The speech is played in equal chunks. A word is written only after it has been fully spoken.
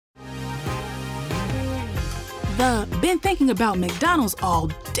Been thinking about McDonald's all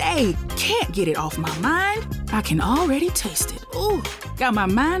day. Can't get it off my mind. I can already taste it. Ooh, got my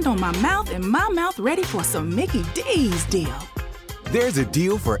mind on my mouth and my mouth ready for some Mickey D's deal. There's a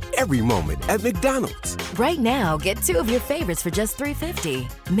deal for every moment at McDonald's. Right now, get 2 of your favorites for just $3.50.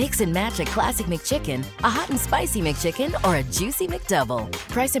 Mix and match a classic McChicken, a hot and spicy McChicken, or a juicy McDouble.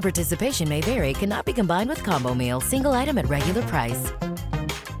 Price and participation may vary. Cannot be combined with combo meal. Single item at regular price.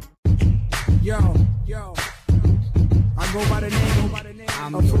 Yo, I go by the name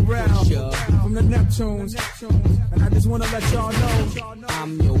of Pharrell from the Neptunes, and I just want to let y'all know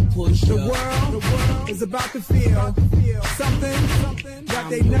I'm your pusher. The world is about to feel something that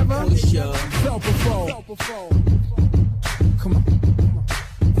they never felt before. Come on.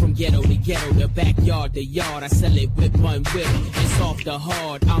 From ghetto to ghetto, the backyard to yard, I sell it whip, one whip, and soft to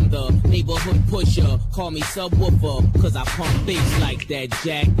hard. I'm the neighborhood pusher, call me subwoofer, cause I pump bass like that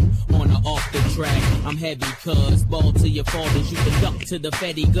jack, on or off the track. I'm heavy cuz, ball to your fathers, you can duck to the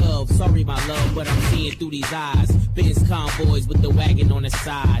fatty gov. Sorry my love, but I'm seeing through these eyes. Benz convoys with the wagon on the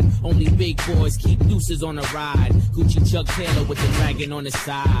side. Only big boys keep deuces on the ride. Gucci Chuck Taylor with the dragon on the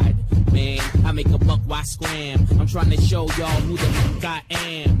side. Man, I make a buck, why scram? I'm trying to show y'all who the fuck I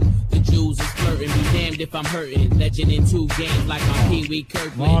am. The Jews is flirting, be damned if I'm hurting. Legend in 2 games like I'm Pee Wee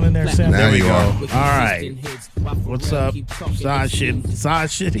Kirkland. On in there, Sam. There we go. All right. What's up? Side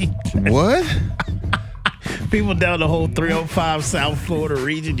Shitty. What? People down the whole 305 South Florida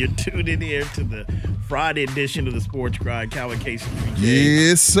region, you're tuning in here to the Friday edition of the Sports Grind. Calvin Casey.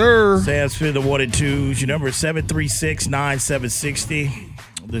 Yes, sir. Sam's for the 1 and 2s. Your number is 736-9760.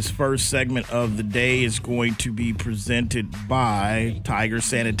 This first segment of the day is going to be presented by Tiger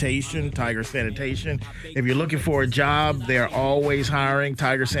Sanitation. Tiger Sanitation. If you're looking for a job, they're always hiring.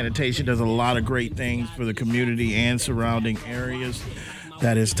 Tiger Sanitation does a lot of great things for the community and surrounding areas.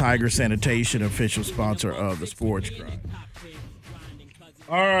 That is Tiger Sanitation, official sponsor of the Sports Grind.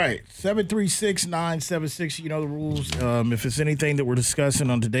 All right, 736-9760, you know the rules. If it's anything that we're discussing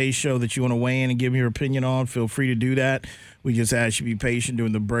on today's show that you want to weigh in and give me your opinion on, feel free to do that. We just ask you to be patient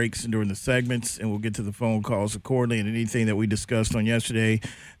during the breaks and during the segments, and we'll get to the phone calls accordingly. And anything that we discussed on yesterday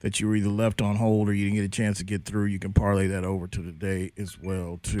that you were either left on hold or you didn't get a chance to get through, you can parlay that over to today as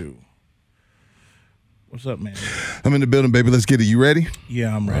well, too. What's up, man? I'm in the building, baby. Let's get it. You ready?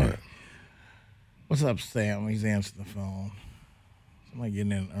 Yeah, I'm ready. Right. What's up, Sam? He's answering the phone. Somebody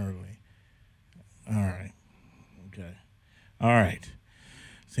getting in early. All right. Okay. All right.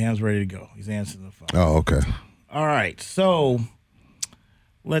 Sam's ready to go. He's answering the phone. Oh, okay. All right. So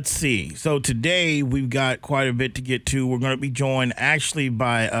let's see. So today we've got quite a bit to get to. We're going to be joined actually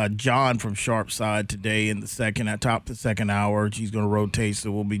by John from Sharpside today in the second, at top of the second hour. He's going to rotate,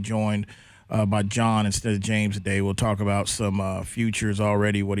 so we'll be joined by John instead of James today. We'll talk about some futures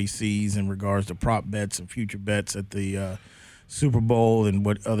already, what he sees in regards to prop bets and future bets at the Super Bowl and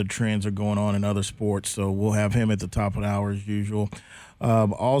what other trends are going on in other sports. So we'll have him at the top of the hour as usual.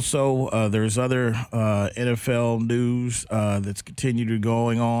 Also, there's other NFL news that's continued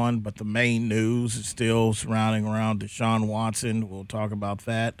going on, but the main news is still surrounding around Deshaun Watson. We'll talk about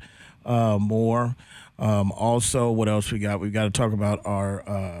that more. Also, what else we got? We've got to talk about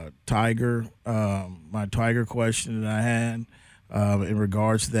our Tiger, my Tiger question that I had. In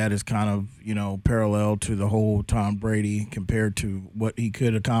regards to that is kind of, parallel to the whole Tom Brady compared to what he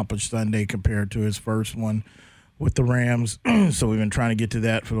could accomplish Sunday compared to his first one with the Rams. So we've been trying to get to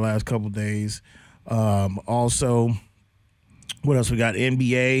that for the last couple of days. Also, what else we got?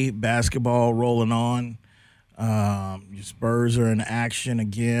 NBA basketball rolling on. Spurs are in action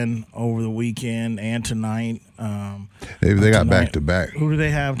again over the weekend and tonight. They got back-to-back. Who do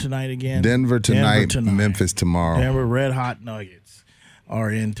they have tonight again? Denver tonight. Memphis tomorrow. Denver Red Hot Nuggets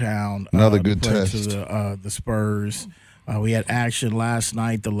are in town. Another good test. The Spurs. We had action last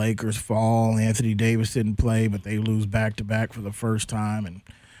night. The Lakers fall. Anthony Davis didn't play, but they lose back-to-back for the first time. And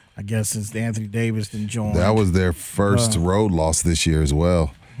I guess since Anthony Davis didn't join. That was their first road loss this year as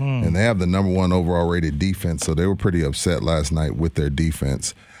well. And they have the number 1 overall rated defense, so they were pretty upset last night with their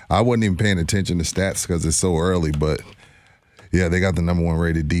defense. I wasn't even paying attention to stats because it's so early, but, yeah, they got the number 1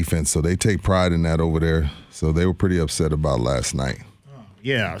 rated defense, so they take pride in that over there. So they were pretty upset about last night.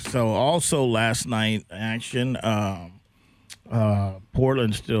 Yeah, so also last night action,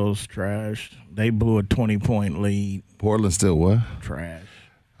 Portland still's trashed. They blew a 20-point lead. Portland still what? Trash.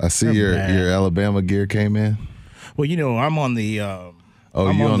 I see your Alabama gear came in. Well, I'm on the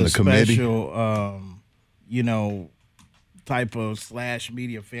I'm on the committee? Special, type of /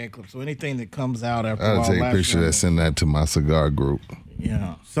 media fan club. So anything that comes out after I'll take a picture and send that to my cigar group.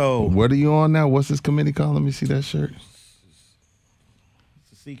 Yeah. So what are you on now? What's this committee called? Let me see that shirt.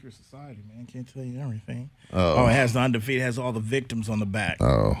 It's secret society, man. Can't tell you everything. Oh, it has the undefeated. It has all the victims on the back.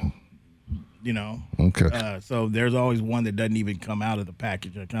 Oh. You know. Okay. So there's always one that doesn't even come out of the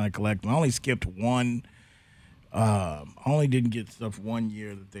package. I kind of collect them. I only skipped one. Only didn't get stuff 1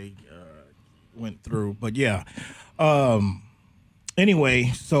 year that they went through. But, yeah. Anyway,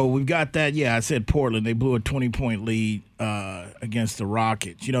 so we've got that. Yeah, I said Portland. They blew a 20-point lead against the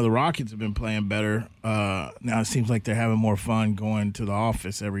Rockets. You know, the Rockets have been playing better. Now it seems like they're having more fun going to the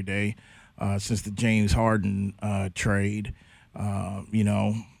office every day since the James Harden trade. You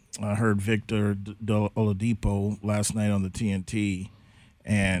know, I heard Victor Oladipo last night on the TNT,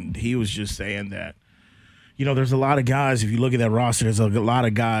 and he was just saying that, you know, there's a lot of guys, if you look at that roster, there's a lot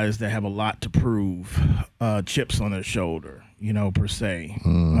of guys that have a lot to prove, chips on their shoulder, you know, per se.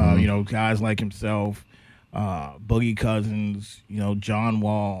 You know, guys like himself, Boogie Cousins, you know, John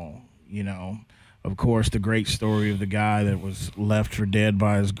Wall, you know. Of course, the great story of the guy that was left for dead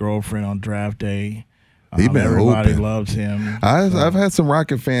by his girlfriend on draft day. Everybody hooping. loves him. I've had some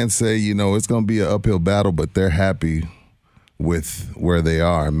Rocket fans say, you know, it's going to be an uphill battle, but they're happy with where they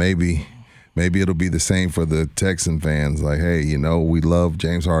are. Maybe it'll be the same for the Texan fans. Like, hey, you know, we love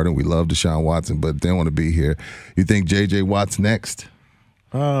James Harden, we love Deshaun Watson, but they want to be here. You think J.J. Watt's next?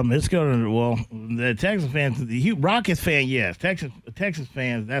 It's going to, well, the Texas fans, the Rockets fan, yes. Texas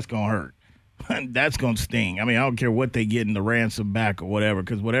fans, that's going to hurt. That's going to sting. I mean, I don't care what they get in the ransom back or whatever,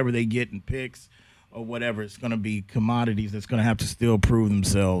 because whatever they get in picks or whatever, it's going to be commodities that's going to have to still prove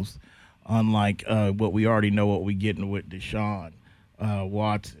themselves, unlike what we already know what we're getting with Deshaun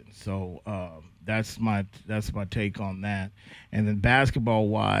Watson. So that's my take on that. And then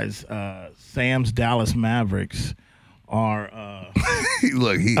basketball-wise, Sam's Dallas Mavericks are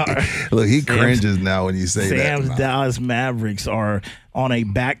he cringes now when you say that. Sam's Dallas Mavericks are on a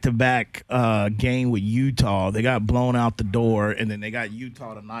back-to-back game with Utah. They got blown out the door, and then they got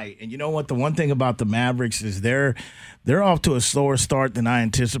Utah tonight. And you know what? The one thing about the Mavericks is they're off to a slower start than I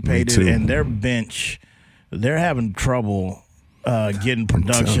anticipated, and their bench, they're having trouble getting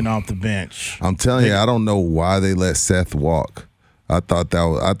production off the bench. I'm telling you, I don't know why they let Seth walk. I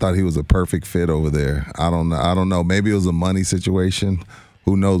thought he was a perfect fit over there. I don't know. Maybe it was a money situation.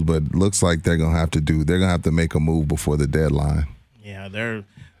 Who knows? But it looks like they're gonna have to make a move before the deadline. Yeah, they're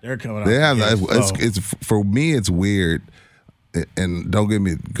coming. It's for me. It's weird, and don't get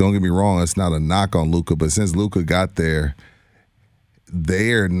me wrong. It's not a knock on Luka, but since Luka got there,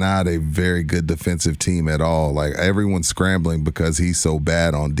 they are not a very good defensive team at all. Like, everyone's scrambling because he's so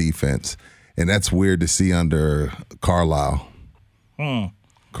bad on defense, and that's weird to see under Carlisle.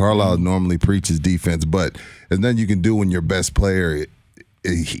 Carlisle normally preaches defense, but there's nothing you can do when your best player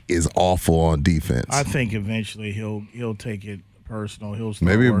is awful on defense. I think eventually he'll take it personal. He'll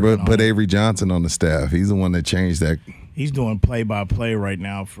maybe put Avery Johnson on the staff. He's the one that changed that. He's doing play-by-play right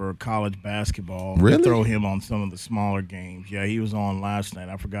now for college basketball. Really? They throw him on some of the smaller games. Yeah, he was on last night.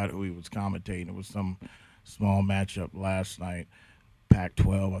 I forgot who he was commentating. It was some small matchup last night,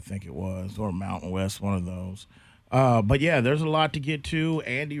 Pac-12 I think it was, or Mountain West, one of those. But, yeah, there's a lot to get to.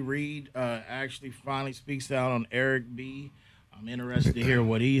 Andy Reid actually finally speaks out on Eric B. I'm interested to hear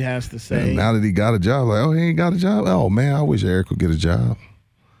what he has to say. And now that he got a job, he ain't got a job? Oh, man, I wish Eric would get a job.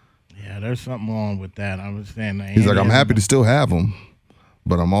 Yeah, there's something wrong with that. I was saying that. He's like, I'm happy to still have him,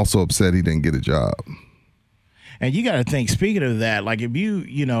 but I'm also upset he didn't get a job. And you got to think, speaking of that, like if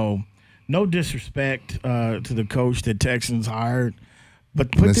no disrespect to the coach that Texans hired,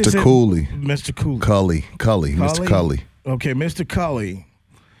 but put Mr. Cooley. Mr. Cooley. Cully. Mr. Cully. Okay, Mr. Cully.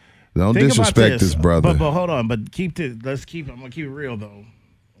 Don't disrespect his brother. But hold on. But I'm going to keep it real, though.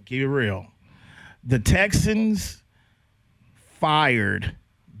 Keep it real. The Texans fired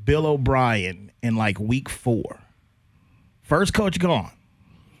Bill O'Brien in like week 4. First coach gone.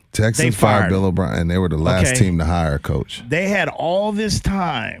 Texans fired Bill O'Brien, and they were the last team to hire a coach. They had all this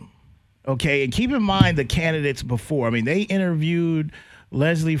time. Okay, and keep in mind the candidates before. I mean, they interviewed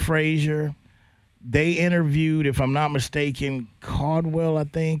Leslie Frazier. They interviewed, if I'm not mistaken, Caldwell, I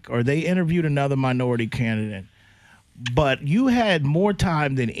think, or they interviewed another minority candidate. But you had more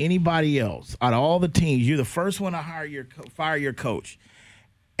time than anybody else out of all the teams. You're the first one to fire your coach.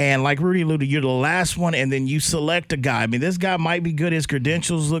 And like Rudy alluded, you're the last one, and then you select a guy. I mean, this guy might be good. His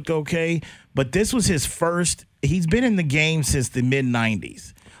credentials looked okay, but this was his first. He's been in the game since the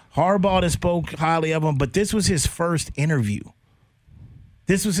mid-'90s. Harbaugh has spoke highly of him, but this was his first interview.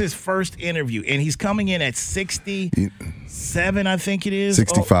 And he's coming in at 67, I think it is.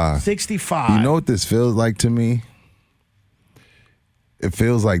 65. 65. You know what this feels like to me? It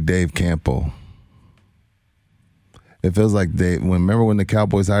feels like Dave Campo. It feels like remember when the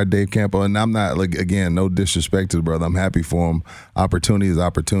Cowboys hired Dave Campo, and I'm not, like, again, no disrespect to the brother. I'm happy for him. Opportunity is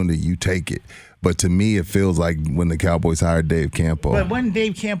opportunity. You take it. But to me, it feels like when the Cowboys hired Dave Campo. But wasn't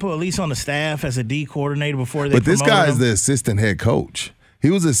Dave Campo at least on the staff as a D coordinator before they But this guy is him? the assistant head coach. He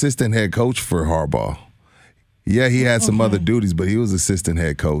was assistant head coach for Harbaugh. Yeah, he had some other duties, but he was assistant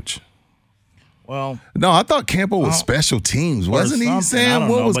head coach. Well, no, I thought Campo was special teams, wasn't he? Sam,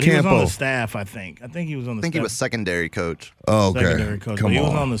 what was but Campo? He was on the staff, I think. I think he was on the staff. I think he was secondary coach. Oh, okay. Secondary coach, Come but he on.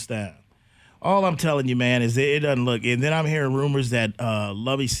 was on the staff. All I'm telling you, man, is it doesn't look. And then I'm hearing rumors that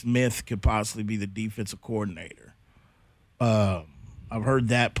Lovie Smith could possibly be the defensive coordinator. I've heard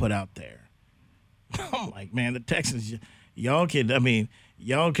that put out there. I'm like, man, the Texans, y'all could. I mean,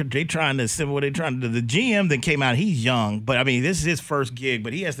 y'all could. They trying to assemble what they trying to do. The GM that came out, he's young, but I mean, this is his first gig.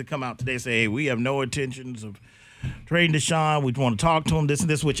 But he has to come out today and say, hey, we have no intentions of trading Deshaun. We want to talk to him. This and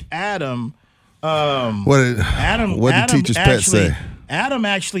this. Which Adam. What did teacher's pet say? Adam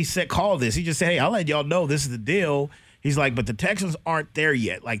actually called this. He just said, hey, I'll let y'all know this is the deal. He's like, but the Texans aren't there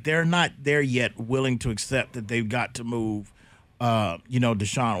yet. Like, they're not there yet willing to accept that they've got to move,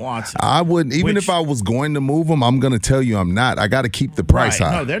 Deshaun Watson. I wouldn't. Even if I was going to move him, I'm going to tell you I'm not. I got to keep the price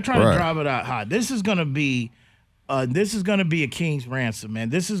high. No, they're trying to drive it out high. This is going to be a king's ransom, man.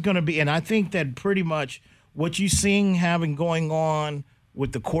 This is going to be – and I think that pretty much what you're seeing going on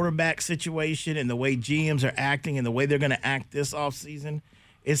with the quarterback situation and the way GMs are acting and the way they're going to act this offseason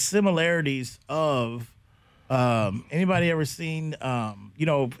is similarities of anybody ever seen,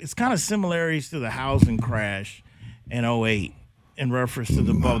 it's kind of similarities to the housing crash in 2008 in reference to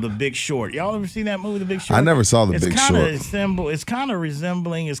the Big Short. Y'all ever seen that movie, The Big Short? I never saw The Big Short. It's kind of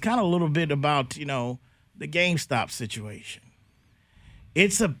resembling, it's kind of a little bit about, the GameStop situation.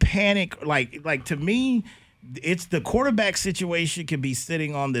 It's a panic, like to me, it's the quarterback situation could be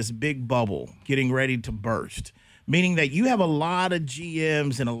sitting on this big bubble getting ready to burst, meaning that you have a lot of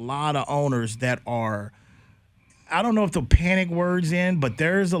GMs and a lot of owners that are, I don't know if the panic word's in, but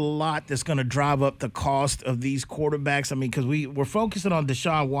there's a lot that's going to drive up the cost of these quarterbacks. I mean, because we're focusing on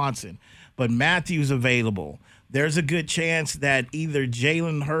Deshaun Watson, but Matthew's available. There's a good chance that either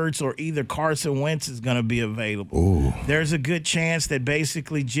Jalen Hurts or either Carson Wentz is going to be available. Ooh. There's a good chance that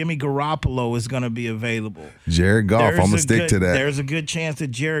basically Jimmy Garoppolo is going to be available. Jared Goff, I'm going to stick to that. There's a good chance that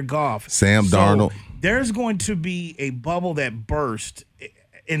Jared Goff. Sam Darnold. There's going to be a bubble that burst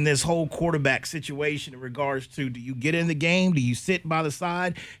in this whole quarterback situation in regards to, do you get in the game? Do you sit by the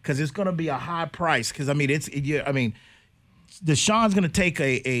side? Because it's going to be a high price. Because, Deshaun's going to take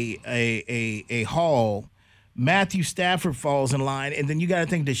a haul. Matthew Stafford falls in line, and then you got to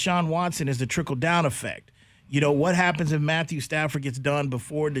think Deshaun Watson is the trickle-down effect. What happens if Matthew Stafford gets done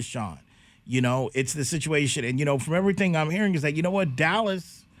before Deshaun? It's the situation. And, from everything I'm hearing is that,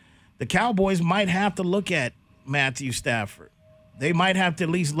 Dallas, the Cowboys might have to look at Matthew Stafford. They might have to at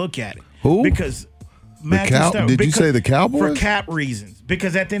least look at it. Who? Because Did you say the Cowboys? For cap reasons.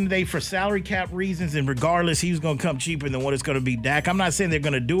 Because at the end of the day, for salary cap reasons, and regardless, he's going to come cheaper than what it's going to be Dak. I'm not saying they're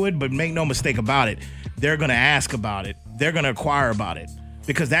going to do it, but make no mistake about it. They're going to ask about it. They're going to acquire about it.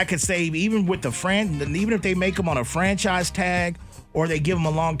 Because that could save, even with even if they make him on a franchise tag or they give him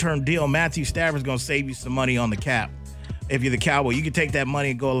a long-term deal, Matthew Stafford's going to save you some money on the cap. If you're the Cowboy, you can take that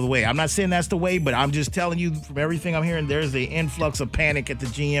money and go the way. I'm not saying that's the way, but I'm just telling you from everything I'm hearing, there's an influx of panic at the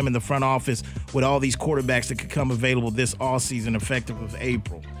GM and the front office with all these quarterbacks that could come available this offseason effective of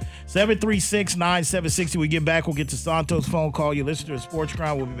April. 736-9760. We get back. We'll get to Santos' phone call. You listen to a Sports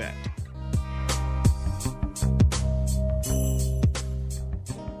Grind. We'll be back.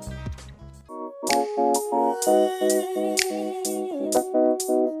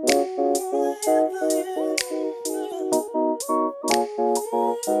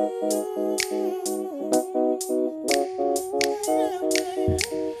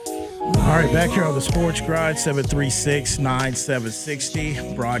 All right, back here on the Sports Grind,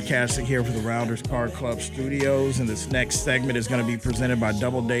 736-9760, broadcasting here for the Rounders Card Club Studios. And this next segment is going to be presented by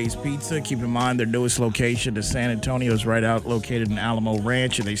Double Days Pizza. Keep in mind their newest location to San Antonio is right out located in Alamo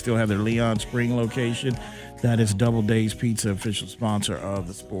Ranch, and they still have their Leon Spring location. That is Double Days Pizza, official sponsor of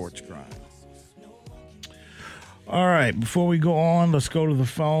the Sports Grind. All right, before we go on, let's go to the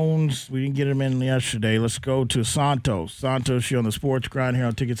phones. We didn't get them in yesterday. Let's go to Santos. Santos, you're on the Sports Grind here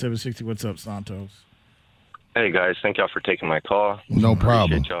on Ticket 760. What's up, Santos? Hey, guys. Thank y'all for taking my call. No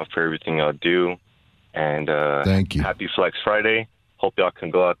problem. Appreciate y'all for everything y'all do. And thank you. Happy Flex Friday. Hope y'all can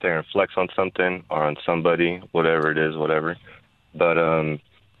go out there and flex on something or on somebody, whatever it is, whatever. But,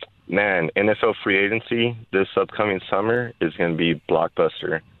 man, NFL free agency this upcoming summer is going to be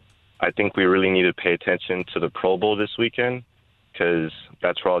blockbuster. I think we really need to pay attention to the Pro Bowl this weekend because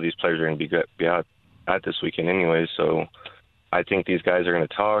that's where all these players are going to be at this weekend anyway. So I think these guys are going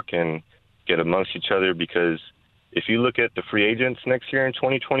to talk and get amongst each other, because if you look at the free agents next year in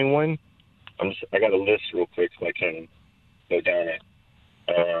 2021, I got a list real quick so I can go down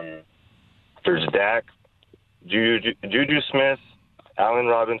it. There's Dak, Juju Smith, Allen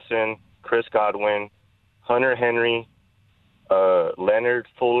Robinson, Chris Godwin, Hunter Henry, Leonard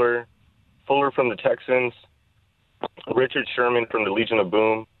Fuller from the Texans, Richard Sherman from the Legion of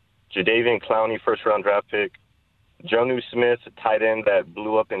Boom, Jadeveon Clowney, first-round draft pick, Jonnu Smith, tight end that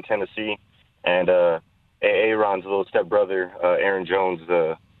blew up in Tennessee, and Aaron's little stepbrother, Aaron Jones,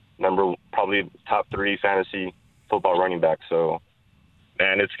 the probably top 3 fantasy football running back. So,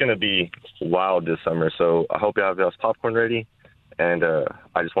 man, it's going to be wild this summer. So I hope you have y'all's popcorn ready, and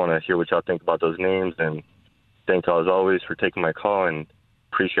I just want to hear what y'all think about those names, and thank y'all as always for taking my call, and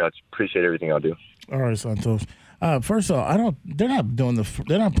appreciate everything y'all do. All right, Santos. First of all, they're not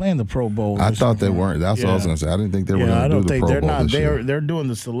playing the Pro Bowl. I thought they weren't. That's what I was going to say. I didn't think they were going to do the Pro Bowl this year. They're doing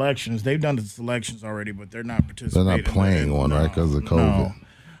the selections. They've done the selections already, but they're not participating. They're not playing one, right, because of COVID.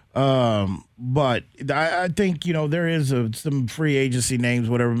 No. But I think, there is some free agency names,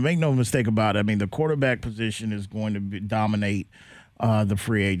 whatever. Make no mistake about it. I mean, the quarterback position is going to dominate the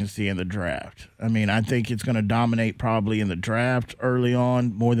free agency and the draft. I mean, I think it's going to dominate probably in the draft early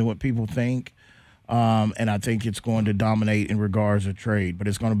on more than what people think. And I think it's going to dominate in regards to trade. But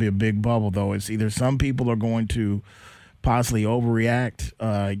it's going to be a big bubble, though. It's either some people are going to possibly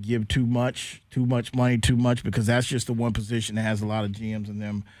overreact, give too much money, because that's just the one position that has a lot of GMs in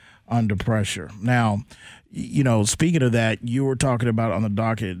them under pressure. Now, speaking of that, you were talking about on the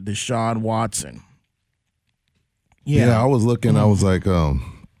docket, Deshaun Watson. Yeah, I was looking. I was like,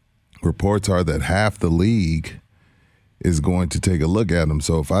 reports are that half the league is going to take a look at him.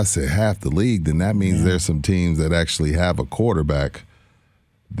 So if I say half the league, then that means there's some teams that actually have a quarterback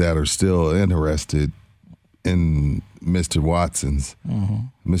that are still interested in Mr. Watson's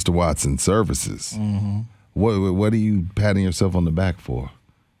services. Mm-hmm. What are you patting yourself on the back for?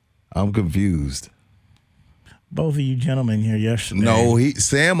 I'm confused. Both of you gentlemen here yesterday. No,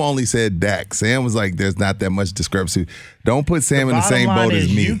 Sam only said Dak. Sam was like, there's not that much discrepancy. Don't put Sam in the same boat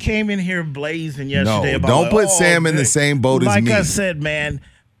as me. You came in here blazing yesterday about don't put Sam in the same boat as me. Like I said, man,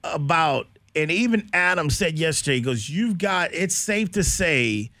 and even Adam said yesterday, he goes, it's safe to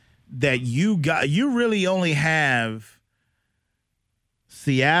say that you really only have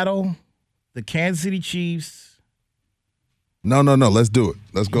Seattle, the Kansas City Chiefs. No. Let's do it.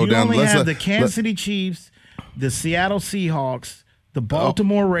 Let's go down. You only have the Kansas City Chiefs, the Seattle Seahawks, the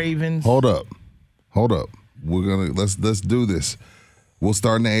Baltimore Ravens. Hold up. Let's do this. We'll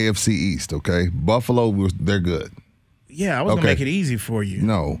start in the AFC East, okay? Buffalo, they're good. Yeah, I was gonna make it easy for you.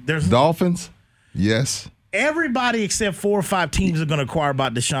 No, there's Dolphins. Yes. Everybody except 4 or 5 teams are gonna inquire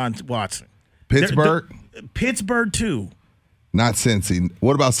about Deshaun Watson. Pittsburgh. Pittsburgh too. Not Cincy.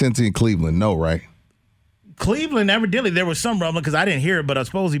 What about Cincy and Cleveland? No, right? Cleveland, evidently, there was some rumbling because I didn't hear it, but I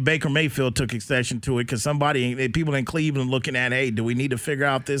suppose Baker Mayfield took exception to it because people in Cleveland looking at, hey, do we need to figure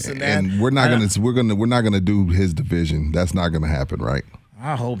out this and that? And we're not gonna do his division. That's not gonna happen, right?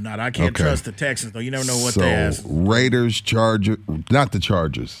 I hope not. I can't trust the Texans though. You never know what they ask. Raiders, Chargers, not the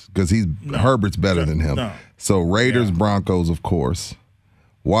Chargers because Herbert's better than him. No. So Raiders, Broncos, of course.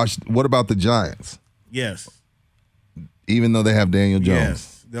 What about the Giants? Yes. Even though they have Daniel Jones,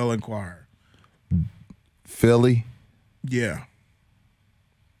 yes, they'll inquire. Philly? Yeah.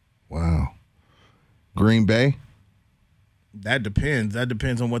 Wow. Green Bay? That depends. That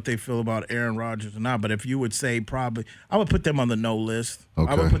depends on what they feel about Aaron Rodgers or not. But if you would say probably, I would put them on the no list.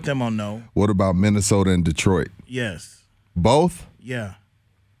 Okay. I would put them on no. What about Minnesota and Detroit? Yes. Both? Yeah.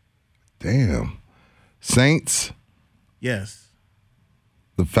 Damn. Saints? Yes.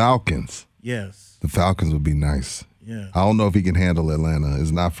 The Falcons? Yes. The Falcons would be nice. Yeah. I don't know if he can handle Atlanta.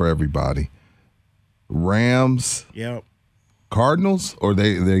 It's not for everybody. Rams? Yep. Cardinals? Or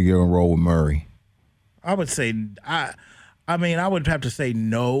they're going to roll with Murray? I would say I would have to say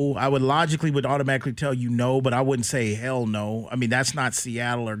no. I would automatically tell you no, but I wouldn't say hell no. I mean, that's not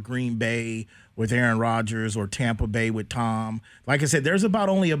Seattle or Green Bay with Aaron Rodgers or Tampa Bay with Tom. Like I said, there's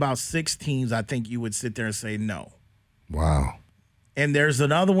only about 6 teams I think you would sit there and say no. Wow. And there's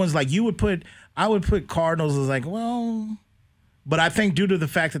another ones like I would put Cardinals as like, well, but I think due to the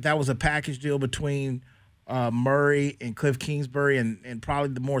fact that was a package deal between Murray and Cliff Kingsbury and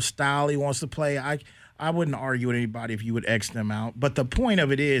probably the more style he wants to play, I wouldn't argue with anybody if you would X them out. But the point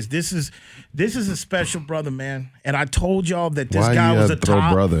of it is, this is a special brother, man. And I told y'all that this guy was a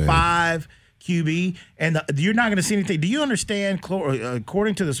top 5 QB, and you're not going to see anything. Do you understand?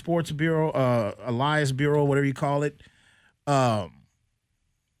 According to the Sports Bureau, Elias Bureau, whatever you call it,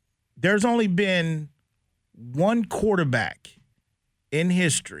 there's only been one quarterback in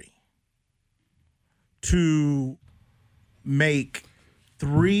history to make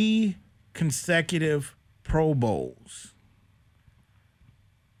 3 consecutive Pro Bowls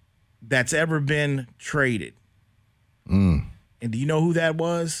that's ever been traded. And do you know who that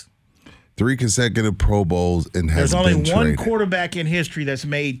was? 3 consecutive Pro Bowls and has been traded. There's only one quarterback in history that's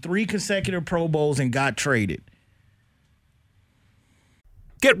made 3 consecutive Pro Bowls and got traded.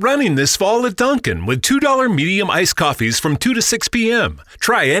 Get running this fall at Dunkin' with $2 medium iced coffees from 2 to 6 p.m.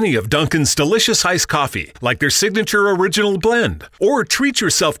 Try any of Dunkin's delicious iced coffee, like their signature original blend. Or treat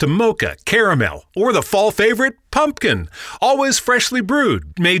yourself to mocha, caramel, or the fall favorite, pumpkin. Always freshly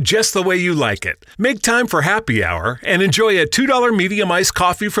brewed, made just the way you like it. Make time for happy hour and enjoy a $2 medium iced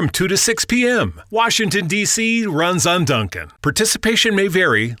coffee from 2 to 6 p.m. Washington, D.C. runs on Dunkin'. Participation may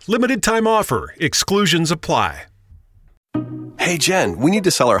vary. Limited time offer. Exclusions apply. Hey, Jen, we need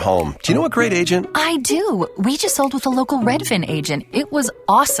to sell our home. Do you know a great agent? I do. We just sold with a local Redfin agent. It was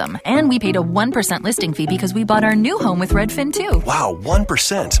awesome. And we paid a 1% listing fee because we bought our new home with Redfin, too. Wow,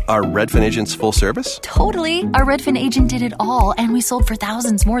 1%. Are Redfin agents full service? Totally. Our Redfin agent did it all, and we sold for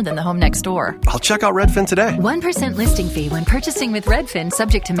thousands more than the home next door. I'll check out Redfin today. 1% listing fee when purchasing with Redfin,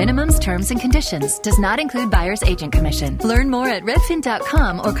 subject to minimums, terms, and conditions. Does not include buyer's agent commission. Learn more at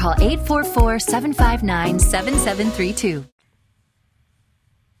redfin.com or call 844-759-7732.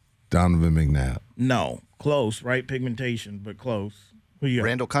 Donovan McNabb. No. Close, right? Pigmentation, but close. Who you got?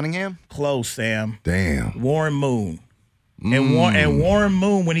 Randall Cunningham? Close, Sam. Damn. Warren Moon. And Warren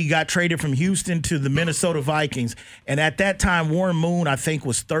Moon, when he got traded from Houston to the Minnesota Vikings, and at that time, Warren Moon, I think,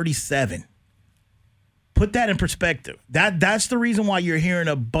 was 37. Put that in perspective. That's the reason why you're hearing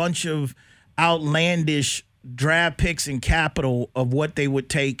a bunch of outlandish draft picks and capital of what they would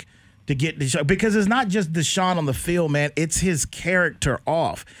take to get Deshaun, because it's not just Deshaun on the field, man. It's his character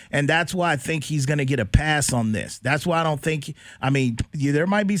off. And that's why I think he's going to get a pass on this. That's why I don't think – I mean, there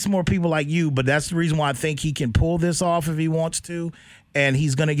might be some more people like you, but that's the reason why I think he can pull this off if he wants to. And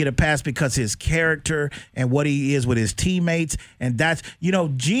he's going to get a pass because his character and what he is with his teammates. And that's –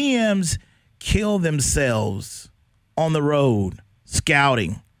 GMs kill themselves on the road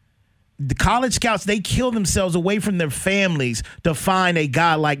scouting. The college scouts, they kill themselves away from their families to find a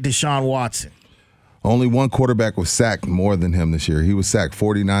guy like Deshaun Watson. Only one quarterback was sacked more than him this year. He was sacked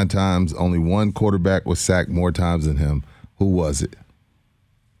 49 times. Only one quarterback was sacked more times than him. Who was it?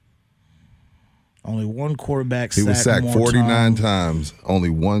 Only one quarterback sacked. He was sacked 49 times.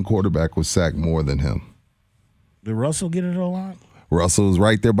 Only one quarterback was sacked more than him. Did Russell get it a lot? Russell was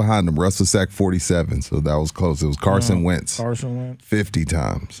right there behind him. Russell sacked 47, so that was close. It was Carson Wentz. 50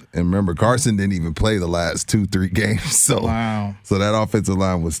 times. And remember, Carson didn't even play the last 2-3 games. So, wow. So that offensive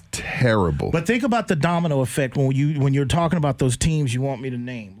line was terrible. But think about the domino effect when you're talking about those teams you want me to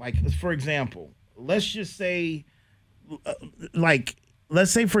name. Like, for example, let's just say,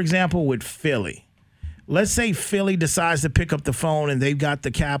 for example, with Philly. Let's say Philly decides to pick up the phone and they've got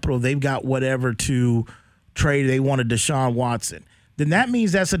the capital, they've got whatever to trade. They wanted Deshaun Watson. Then that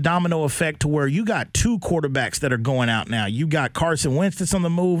means that's a domino effect to where you got 2 quarterbacks that are going out now. You got Carson Wentz that's on the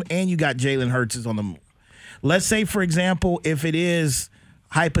move, and you got Jalen Hurts is on the move. Let's say, for example, if it is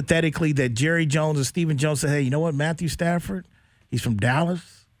hypothetically that Jerry Jones and Stephen Jones say, hey, you know what, Matthew Stafford, he's from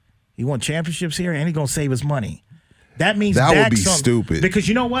Dallas. He won championships here, and he's going to save his money. That means that would be stupid. Because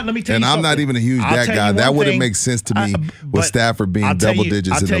you know what? Let me tell you something. And I'm not even a huge Dak guy. That wouldn't make sense to me with Stafford being double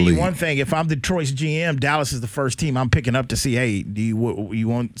digits in the league. I'll tell you one thing. If I'm Detroit's GM, Dallas is the first team I'm picking up to see, hey, do you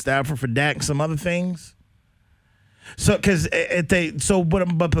want Stafford for Dak and some other things? So,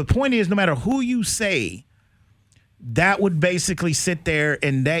 but the point is, no matter who you say, that would basically sit there,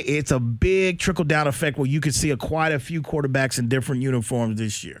 and it's a big trickle-down effect where you could see quite a few quarterbacks in different uniforms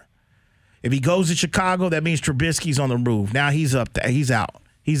this year. If he goes to Chicago, that means Trubisky's on the move. Now he's up there. He's out.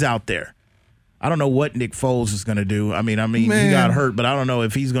 He's out there. I don't know what Nick Foles is going to do. I mean, he got hurt, but I don't know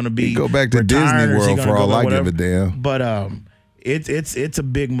if he's going to be go back to Disney World for all I give a damn. But it's a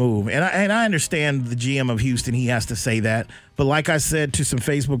big move, and I understand the GM of Houston. He has to say that. But like I said to some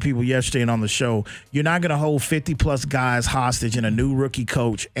Facebook people yesterday and on the show, you're not going to hold 50-plus guys hostage and a new rookie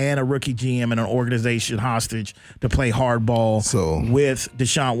coach and a rookie GM and an organization hostage to play hardball with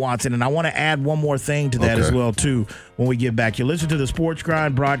Deshaun Watson. And I want to add one more thing to that as well, too, when we get back. You listen to the Sports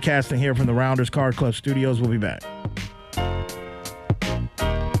Grind, broadcasting here from the Rounders Card Club studios. We'll be back.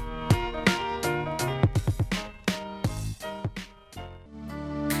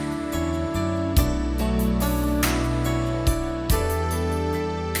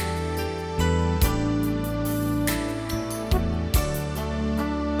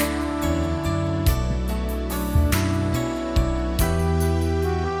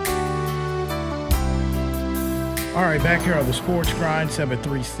 All right, back here on the Sports Grind,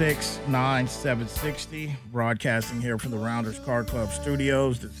 736-9760. Broadcasting here from the Rounders Car Club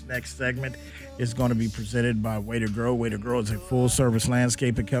studios. This next segment is going to be presented by Way to Grow. Way to Grow is a full-service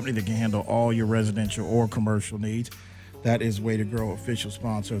landscaping company that can handle all your residential or commercial needs. That is Way to Grow, official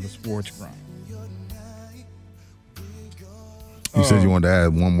sponsor of the Sports Grind. You said you wanted to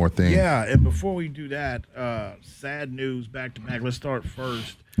add one more thing. Yeah, and before we do that, sad news back-to-back. Let's start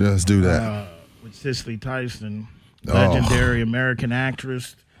first. Yeah, let's do that. With Cicely Tyson, legendary American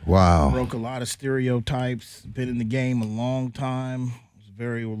actress. Wow. Broke a lot of stereotypes. Been in the game a long time. Was a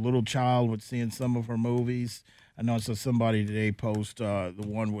very little child with seeing some of her movies. I know I saw somebody today post the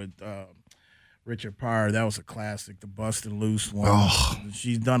one with Richard Pryor. That was a classic, the Bustin' Loose one. Oh.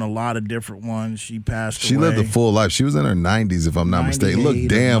 She's done a lot of different ones. She passed away. She lived a full life. She was in her 90s, if I'm not mistaken. Looked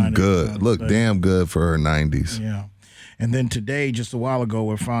damn good. Looked damn good for her 90s. Yeah. And then today, just a while ago,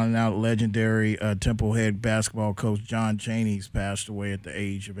 we're finding out legendary Temple head basketball coach John Chaney's passed away at the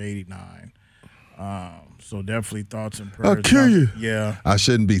age of 89. So definitely thoughts and prayers. I'll kill you. Yeah. I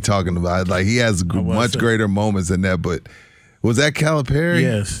shouldn't be talking about it. Like, he has much greater moments than that. But was that Calipari?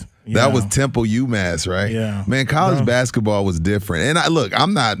 Yes. That was Temple UMass, right? Yeah. Man, college basketball was different. And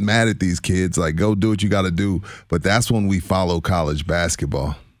I'm not mad at these kids. Like, go do what you got to do. But that's when we follow college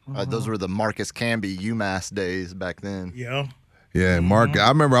basketball. Those were the Marcus Camby UMass days back then. Yeah. Yeah, Mark. I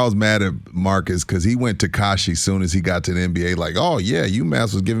remember I was mad at Marcus because he went to Kashi as soon as he got to the NBA. Like, oh, yeah,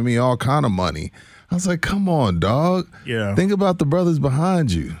 UMass was giving me all kind of money. I was like, come on, dog. Yeah. Think about the brothers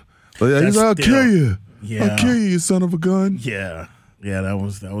behind you. But he's like, I'll kill you. Yeah. I'll kill you, son of a gun. Yeah. Yeah, that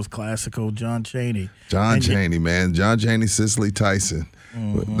was classical John Chaney. John Chaney, man. John Chaney, Cicely Tyson.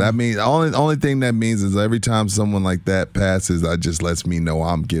 That means only thing that means is every time someone like that passes, that just lets me know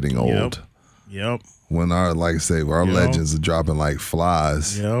I'm getting old. Yep. When our legends are dropping like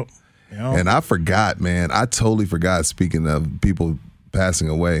flies. Yep. And I forgot, man. I totally forgot. Speaking of people passing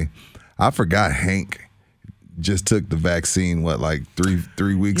away, I forgot Hank just took the vaccine. Like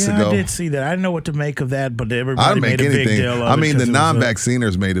three weeks ago? I did see that. I didn't know what to make of that, but everybody made a big deal of it. I mean, the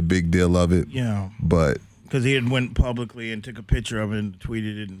non-vacciners made a big deal of it. Yeah. But because he had went publicly and took a picture of it and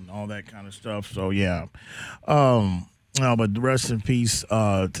tweeted it and all that kind of stuff. So yeah, no, but rest in peace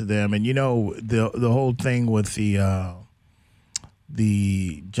to them. And you know the whole thing with the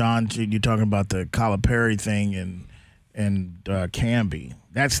John, you're talking about the Calipari thing and Camby.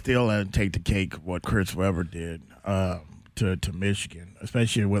 That's still take the cake what Chris Webber did to Michigan,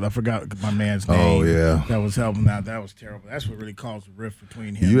 especially with I forgot my man's name. Oh yeah, that was helping out. That was terrible. That's what really caused the rift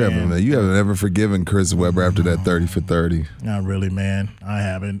between him. You haven't ever forgiven Chris Webber after that 30 for 30. Not really, man. I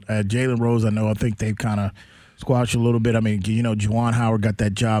haven't. Jalen Rose, I think they've kind of squashed a little bit. I mean, you know, Juwan Howard got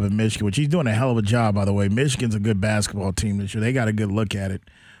that job in Michigan, which he's doing a hell of a job, by the way. Michigan's a good basketball team this year. They got a good look at it.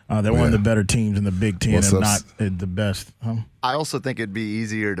 They're one of the better teams in the Big Ten, and not the best. I also think it'd be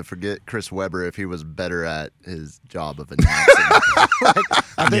easier to forget Chris Webber if he was better at his job of announcing.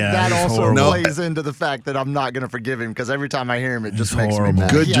 I think that also plays into the fact that I'm not going to forgive him because every time I hear him, it just makes me mad.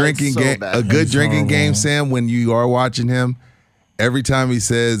 Good drinking game, a good drinking game, Sam. When you are watching him, every time he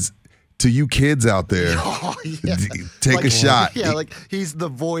says, "To you kids out there, take a shot." Yeah, like he's the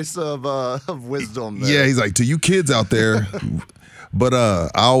voice of wisdom. There. Yeah, he's like, "To you kids out there." But I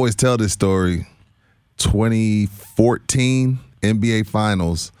always tell this story. 2014 NBA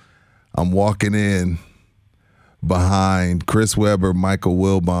Finals, I'm walking in behind Chris Webber, Michael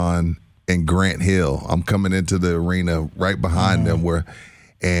Wilbon, and Grant Hill. I'm coming into the arena right behind them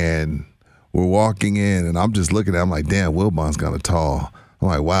and we're walking in, and I'm just looking at him like, damn, Wilbon's kind of tall. I'm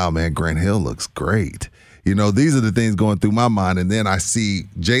like, wow, man, Grant Hill looks great. You know, these are the things going through my mind. And then I see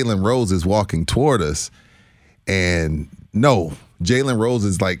Jalen Rose is walking toward us, and no, Jalen Rose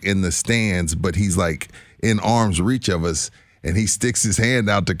is like in the stands, but he's like in arm's reach of us, and he sticks his hand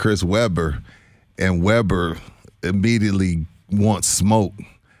out to Chris Webber, and Webber immediately wants smoke.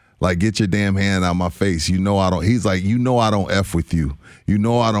 Like, get your damn hand out of my face. You know I don't. He's like, you know I don't F with you. You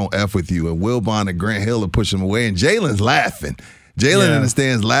know I don't F with you. And Wilbon and Grant Hill are pushing him away, and Jalen's laughing. Jalen in the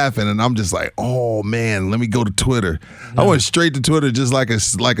stands laughing, and I'm just like, oh man, let me go to Twitter. I went straight to Twitter, just like a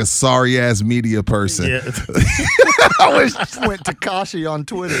sorry ass media person. Yeah. I went to Kashi on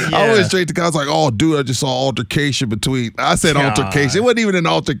Twitter. Yeah. I went straight to Kashi. I was like, oh dude, I just saw altercation between. I said altercation. It wasn't even an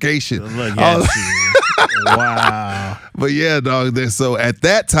altercation. Look at you. Wow. But yeah, dog. So at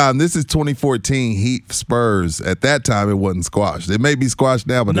that time, this is 2014 Heat Spurs. At that time, it wasn't squashed. It may be squashed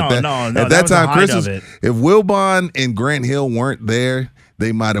now, but at that time, Chris was, if Wilbon and Grant Hill weren't there,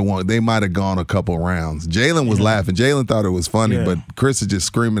 they might have gone a couple rounds. Jalen was laughing. Jalen thought it was funny, but Chris is just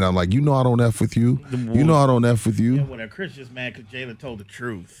screaming. I'm like, I don't F with you. I don't F with you. Yeah, well, Chris is mad because Jalen told the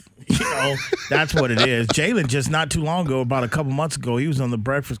truth. That's what it is. Jalen just not too long ago, about a couple months ago, he was on the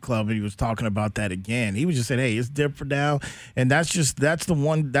Breakfast Club and he was talking about that again. He was just saying, hey, it's different now. And it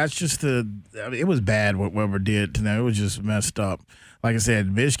was bad what Weber did to them. It was just messed up. Like I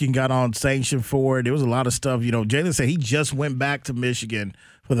said, Michigan got on sanction for it. There was a lot of stuff. Jalen said he just went back to Michigan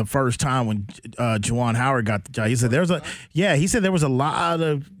for the first time when Juwan Howard got the job. He said there was a lot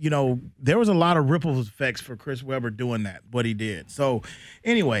of ripple effects for Chris Webber doing that, what he did. So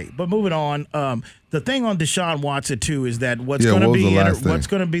anyway, but moving on, the thing on Deshaun Watson too is that what's going to be interesting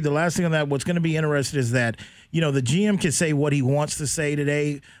is that the GM can say what he wants to say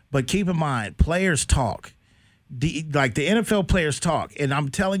today, but keep in mind players talk. The NFL players talk, and I'm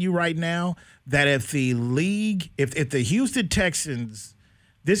telling you right now that if the Houston Texans,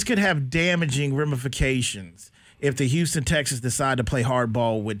 this could have damaging ramifications if the Houston Texans decide to play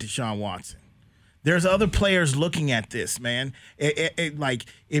hardball with Deshaun Watson. There's other players looking at this, man. Like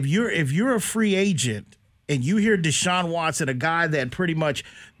if you're a free agent and you hear Deshaun Watson, a guy that pretty much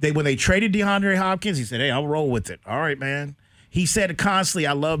when they traded DeAndre Hopkins, he said, "Hey, I'll roll with it." All right, man. He said constantly,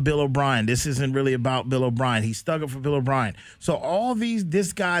 I love Bill O'Brien. This isn't really about Bill O'Brien. He stuck up for Bill O'Brien. So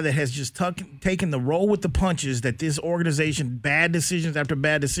this guy that has just taken the roll with the punches that this organization, bad decisions after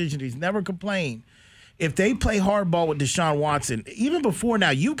bad decisions, he's never complained. If they play hardball with Deshaun Watson, even before now,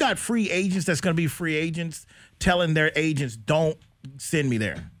 you got free agents that's going to be free agents telling their agents, don't send me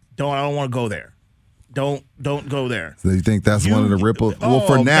there. I don't want to go there. Don't go there. So you think that's one of the ripples? Well,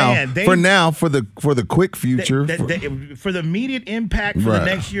 for the quick future, for the immediate impact for the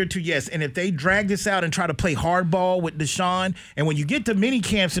next year or two, yes. And if they drag this out and try to play hardball with Deshaun, and when you get to mini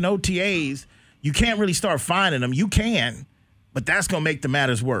camps and OTAs, you can't really start finding them. You can, but that's going to make the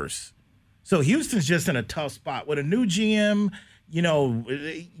matters worse. So Houston's just in a tough spot with a new GM.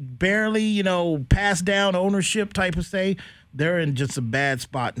 Barely, passed down ownership type of say. They're in just a bad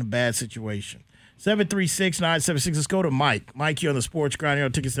spot and a bad situation. 736-976. Let's go to Mike. Mike, you're on the Sports Grind. You're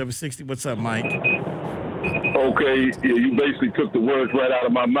on Ticket 760. What's up, Mike? Okay, you basically took the words right out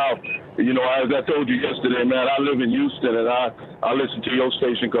of my mouth. As I told you yesterday, man, I live in Houston, and I listen to your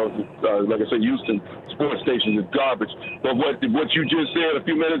station because, like I said, Houston sports station is garbage. But what you just said a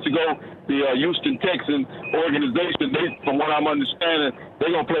few minutes ago, the Houston Texans organization, from what I'm understanding,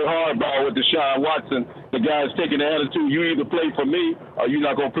 they're going to play hardball with Deshaun Watson. The guy's taking the attitude, you either play for me or you're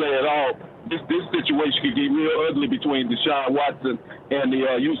not going to play at all. This situation could get real ugly between Deshaun Watson and the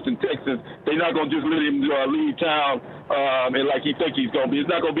Houston Texans. They're not going to just let him leave town and like he think he's going to be.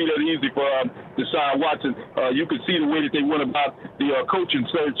 It's not going to be that easy for Deshaun Watson. You can see the way that they went about the coaching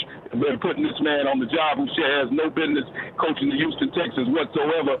search and putting this man on the job who has no business coaching the Houston Texans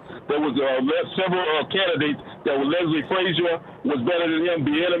whatsoever. There was several candidates that were Leslie Frazier was better than him,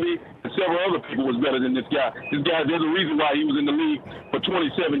 Bieniemy, and several other people was better than this guy. There's a reason why he was in the league for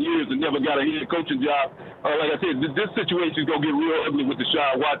 27 years and never got a head coaching job. Like I said, this situation is going to get real ugly with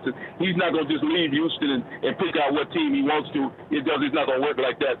Deshaun Watson. He's not going to just leave Houston and pick out what team he wants to. It's not going to work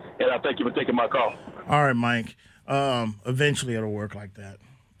like that, and I thank you for taking my call. All right, Mike. Eventually it'll work like that.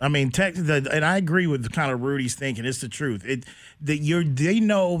 I mean, and I agree with kind of Rudy's thinking. It's the truth. They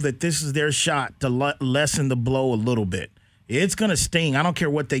know that this is their shot to lessen the blow a little bit. It's going to sting. I don't care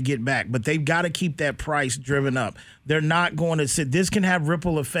what they get back, but they've got to keep that price driven up. They're not going to sit. This can have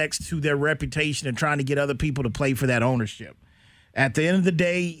ripple effects to their reputation and trying to get other people to play for that ownership. At the end of the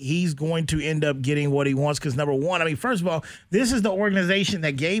day, he's going to end up getting what he wants because, number one, first of all, this is the organization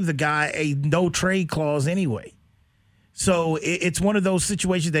that gave the guy a no-trade clause anyway. So it's one of those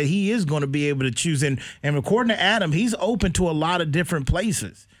situations that he is going to be able to choose. And according to Adam, he's open to a lot of different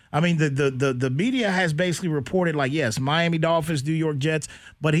places. I mean, the media has basically reported, like, yes, Miami Dolphins, New York Jets,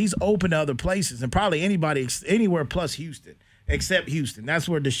 but he's open to other places and probably anywhere plus Houston, except Houston. That's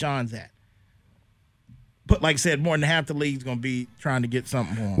where Deshaun's at. But like I said, more than half the league's going to be trying to get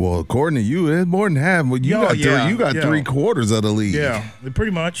something for him. Well, according to you, it's more than half. Well, you got 3/4 of the league. Yeah,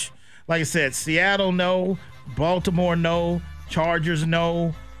 pretty much. Like I said, Seattle, no. Baltimore, no. Chargers,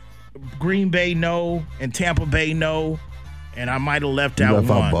 no. Green Bay, no. And Tampa Bay, no. And I might have left out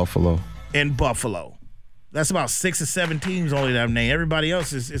one. Buffalo. And Buffalo. That's about 6 or 7 teams only that I've named. Everybody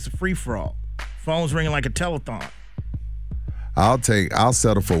else is a free-for-all. Phone's ringing like a telethon. I'll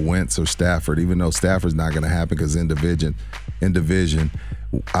settle for Wentz or Stafford, even though Stafford's not going to happen because in division,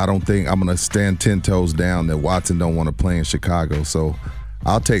 I don't think I'm going to stand 10 toes down that Watson don't want to play in Chicago. So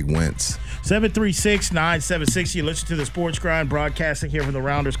I'll take Wentz. 736-976. You listen to the Sports Grind, broadcasting here from the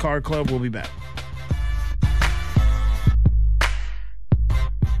Rounders Card Club. We'll be back.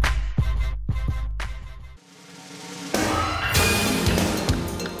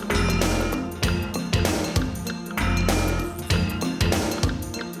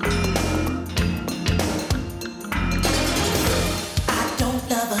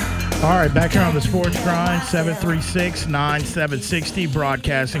 All right, back here on the Sports Grind, 736-9760,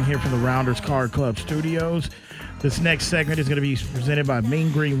 broadcasting here from the Rounders Card Club studios. This next segment is going to be presented by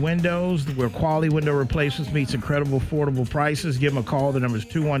Mean Green Windows, where quality window replacements meets incredible affordable prices. Give them a call. The number is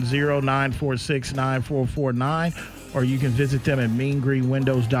 210-946-9449, or you can visit them at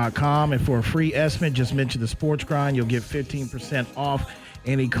meangreenwindows.com. And for a free estimate, just mention the Sports Grind. You'll get 15% off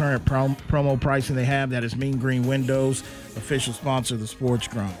any current promo pricing they have. That is Mean Green Windows, official sponsor of the Sports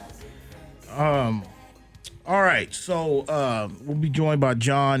Grind. All right, so we'll be joined by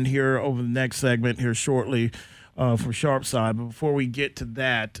John here over the next segment here shortly from Sharpside. But before we get to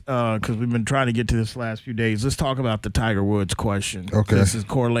that, because we've been trying to get to this last few days, let's talk about the Tiger Woods question. Okay. This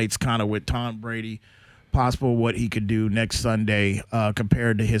correlates kind of with Tom Brady, possible what he could do next Sunday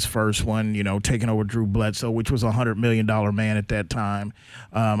compared to his first one, taking over Drew Bledsoe, which was a $100 million man at that time.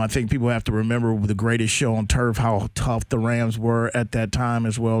 I think people have to remember the greatest show on turf, how tough the Rams were at that time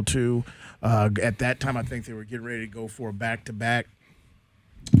as well, too. At that time, I think they were getting ready to go for a back-to-back.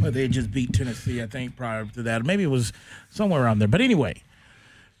 They had just beat Tennessee, I think, prior to that. Maybe it was somewhere around there. But anyway,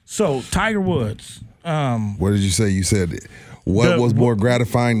 so Tiger Woods. What did you say? You said what was more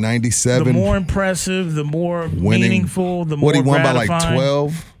gratifying, 97? The more impressive, the more meaningful, the more gratifying. What, he won by like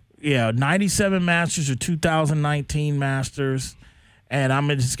 12? Yeah, 97 Masters or 2019 Masters. And I'm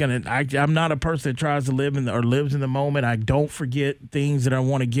just I'm not a person that tries to live lives in the moment. I don't forget things that I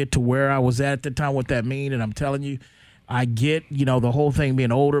want to get to where I was at the time, what that mean. And I'm telling you, I get, the whole thing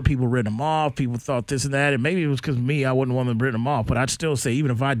being older, people written them off, people thought this and that. And maybe it was because of me, I wouldn't want them written them off. But I'd still say, even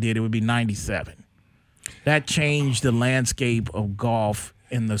if I did, it would be 97. That changed the landscape of golf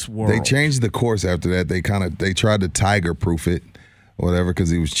in this world. They changed the course after that. They tried to Tiger-proof it, whatever,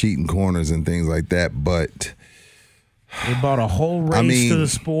 because he was cheating corners and things like that. But they brought a whole race to the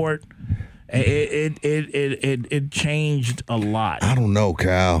sport. It changed a lot. I don't know,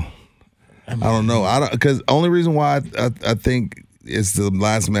 Kyle. I don't know. Because only reason why I think it's the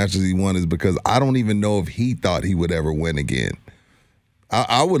last matches he won is because I don't even know if he thought he would ever win again.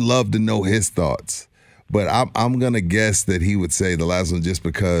 I would love to know his thoughts, but I'm gonna guess that he would say the last one just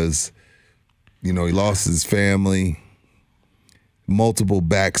because, he lost his family, multiple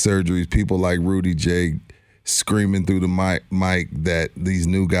back surgeries, people like Rudy J screaming through the mic that these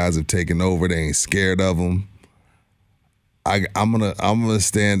new guys have taken over. They ain't scared of them. I'm gonna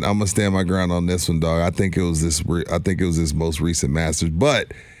stand my ground on this one, dog. I think it was this most recent Masters,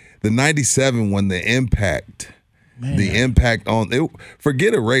 but the 97 one, the impact on it.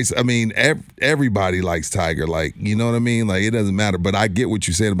 Forget a race. I mean, everybody likes Tiger. Like, you know what I mean? Like, it doesn't matter. But I get what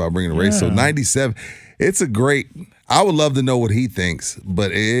you're saying about bringing a race. So 97, it's a great. I would love to know what he thinks,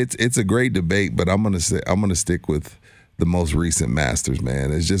 but it's a great debate. But I'm gonna stick with the most recent Masters,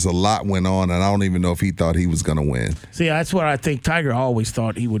 man. It's just a lot went on, and I don't even know if he thought he was going to win. See, that's what I think. Tiger always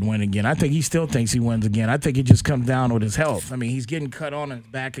thought he would win again. I think he still thinks he wins again. I think it just comes down with his health. I mean, he's getting cut on his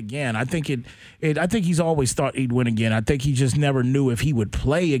back again. I think I think he's always thought he'd win again. I think he just never knew if he would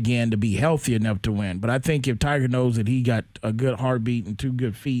play again to be healthy enough to win. But I think if Tiger knows that he got a good heartbeat and 2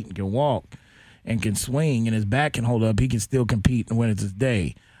 good feet and can walk and can swing and his back can hold up, he can still compete and win it's his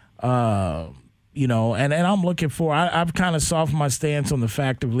day. And I'm looking for. I've kind of softened my stance on the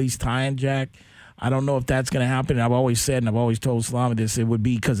fact of at least tying Jack. I don't know if that's going to happen. I've always said, and I've always told Salami this, it would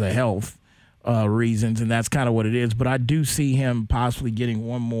be because of health reasons, and that's kind of what it is. But I do see him possibly getting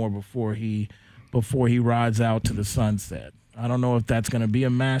one more before he rides out to the sunset. I don't know if that's going to be a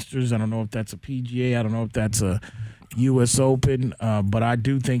Masters. I don't know if that's a PGA. I don't know if that's a U.S. Open. But I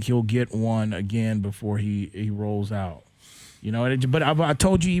do think he'll get one again before he rolls out. But I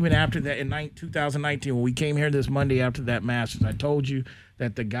told you even after that in 2019 when we came here this Monday after that Masters, I told you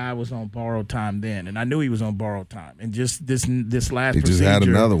that the guy was on borrowed time then, and I knew he was on borrowed time. And just this last he just had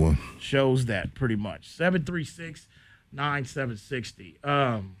another one shows that pretty much.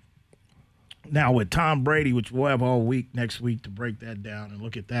 736-9760. Now with Tom Brady, which we'll have all week next week to break that down and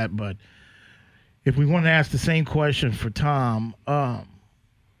look at that, but if we want to ask the same question for Tom,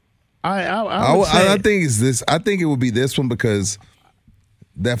 I think it's this. I think it would be this one because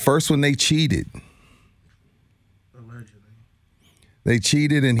that first one they cheated. Allegedly. They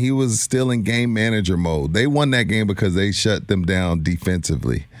cheated and he was still in game manager mode. They won that game because they shut them down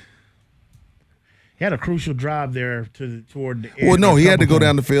defensively. He had a crucial drive there toward the end. Well, no, he had to go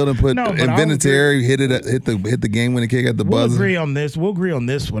down the field and put Vinatieri hit the game-winning kick at the buzzer. We'll agree on this. We'll agree on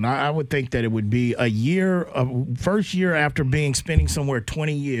this one. I would think that it would be first year after spending somewhere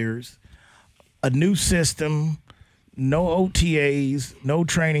 20 years, a new system, no OTAs, no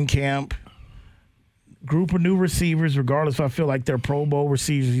training camp, group of new receivers, regardless if I feel like they're Pro Bowl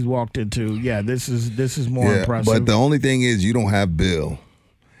receivers he's walked into. Yeah, this is more impressive. But the only thing is you don't have Bill.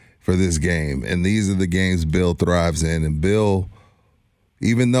 for this game. And these are the games Bill thrives in. And Bill,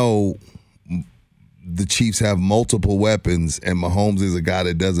 even though the Chiefs have multiple weapons and Mahomes is a guy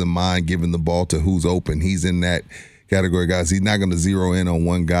that doesn't mind giving the ball to who's open, he's in that category of guys. He's not going to zero in on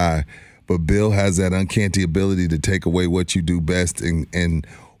one guy. But Bill has that uncanny ability to take away what you do best and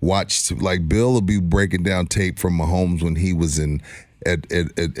watch. Like, Bill will be breaking down tape from Mahomes when he was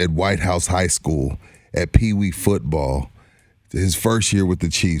at White House High School, at Pee Wee football, his first year with the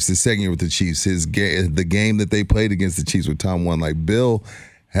Chiefs, his second year with the Chiefs, the game that they played against the Chiefs with Tom One. Like, Bill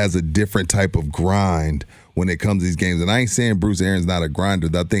has a different type of grind when it comes to these games. And I ain't saying Bruce Arians not a grinder.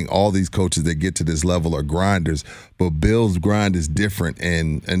 I think all these coaches that get to this level are grinders, but Bill's grind is different.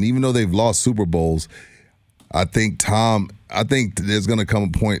 And even though they've lost Super Bowls, I think there's going to come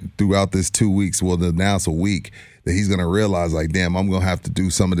a point throughout this 2 weeks, well, now it's a week, that he's going to realize, like, damn, I'm going to have to do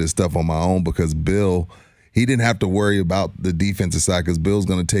some of this stuff on my own, because Bill, he didn't have to worry about the defensive side because Bill's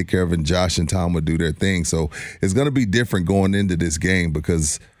going to take care of it, and Josh and Tom would do their thing. So it's going to be different going into this game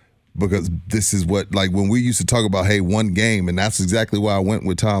because this is what, like, when we used to talk about, hey, one game, and that's exactly why I went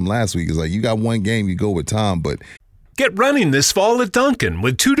with Tom last week. It's like, you got one game, you go with Tom, but Get running this fall at Dunkin'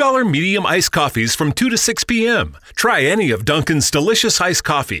 with $2 medium iced coffees from 2 to 6 p.m. Try any of Dunkin's delicious iced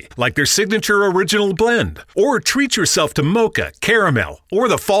coffee, like their signature original blend. Or treat yourself to mocha, caramel, or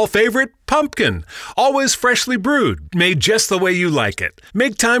the fall favorite, pumpkin. Always freshly brewed, made just the way you like it.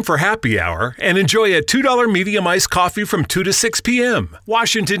 Make time for happy hour and enjoy a $2 medium iced coffee from 2 to 6 p.m.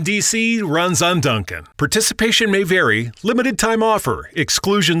 Washington, D.C. runs on Dunkin'. Participation may vary. Limited time offer.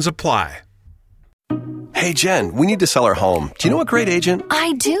 Exclusions apply. Hey, Jen, we need to sell our home. Do you know a great agent?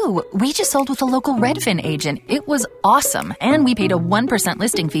 I do. We just sold with a local Redfin agent. It was awesome. And we paid a 1%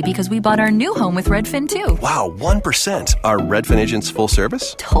 listing fee because we bought our new home with Redfin, too. Wow, 1%. Are Redfin agents full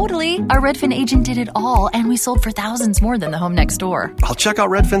service? Totally. Our Redfin agent did it all, and we sold for thousands more than the home next door. I'll check out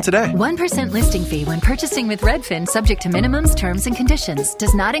Redfin today. 1% listing fee when purchasing with Redfin, subject to minimums, terms, and conditions.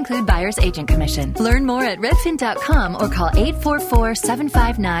 Does not include buyer's agent commission. Learn more at redfin.com or call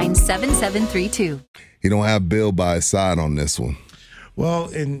 844-759-7732. He don't have Bill by his side on this one. Well,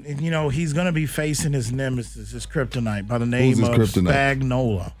 and you know, he's going to be facing his nemesis, his kryptonite, by the name of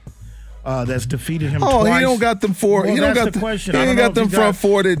Spagnuolo. That's defeated him twice. Oh, he don't got them four. Well, he don't got the question. He ain't got them front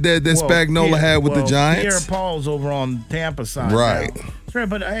four that Spagnuolo had with the Giants. Pierre Paul's over on Tampa side. Right. Now.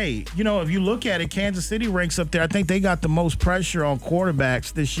 But, hey, you know, if you look at it, Kansas City ranks up there. I think they got the most pressure on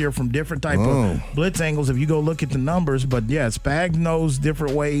quarterbacks this year from different type of blitz angles if you go look at the numbers. But, yeah, Spag knows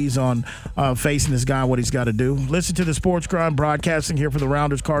different ways on facing this guy, what he's got to do. Listen to the Sports Grind broadcasting here from the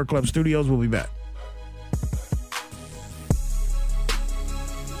Rounders Card Club Studios. We'll be back.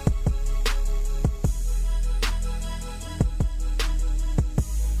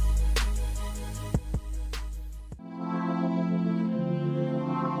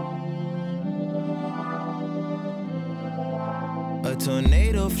 A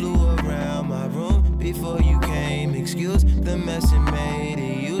tornado flew around my room before you came. Excuse the mess it made.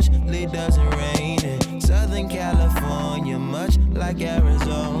 It usually doesn't rain in Southern California, much like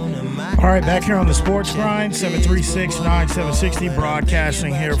Arizona. All right, back here on the Sports Grind, 736-9760,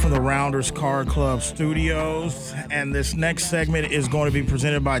 broadcasting here from the Rounders Card Club Studios. And this next segment is going to be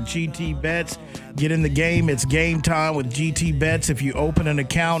presented by GT Bets. Get in the game. It's game time with GT Bets. If you open an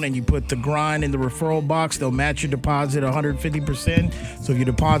account and you put the grind in the referral box, they'll match your deposit 150%. So if you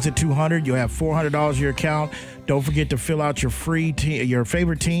deposit $200, you'll have $400 in your account. Don't forget to fill out your free your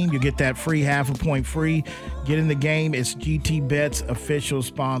favorite team. You get that free half a point free. Get in the game. It's GT Bets, official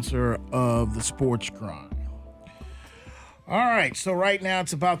sponsor of the Sports Grind. All right, so right now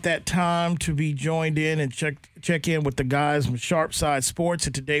it's about that time to be joined in and check in with the guys from Sharpside Sports.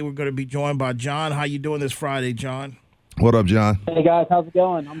 And today we're going to be joined by John. How you doing this Friday, John? What up, John? Hey, guys. How's it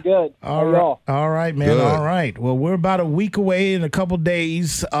going? I'm good. All right, man. Good. All right. Well, we're about a week away in a couple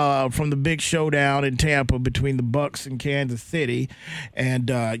days from the big showdown in Tampa between the Bucs and Kansas City. And,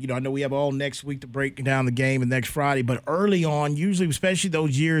 you know, I know we have all next week to break down the game and next Friday. But early on, usually, especially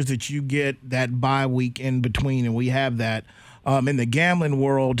those years that you get that bye week in between, and we have that, in the gambling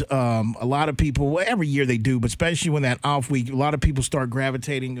world, a lot of people, well, every year they do, but especially when that off week, a lot of people start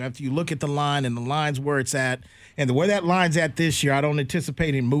gravitating after you look at the line and the line's where it's at. And where that line's at this year, I don't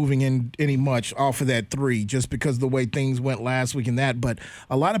anticipate it moving in any much off of that 3 just because of the way things went last week and that. But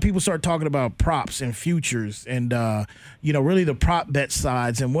a lot of people start talking about props and futures and, you know, really the prop bet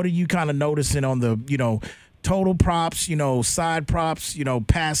sides. And what are you kind of noticing on the, you know, total props, you know, side props, you know,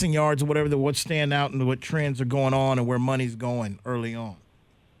 passing yards or whatever, what's standing out and what trends are going on and where money's going early on?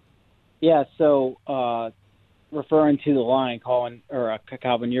 Yeah, so referring to the line, Calvin, you're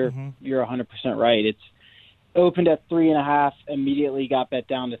 100% right. opened at 3.5, immediately got bet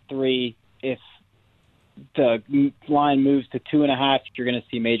down to 3. If the line moves to 2.5, you're going to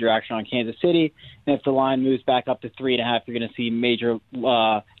see major action on Kansas City. And if the line moves back up to 3.5, you're going to see major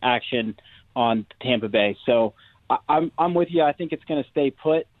action on Tampa Bay. So I'm with you. I think it's going to stay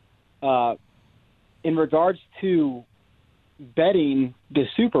put. In regards to betting the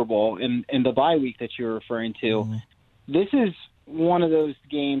Super Bowl in the bye week that you're referring to, this is one of those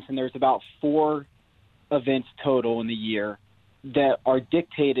games, and there's about 4 events total in the year that are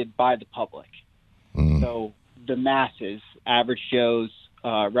dictated by the public. So the masses, average Joes,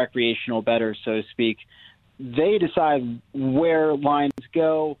 recreational bettors, so to speak, they decide where lines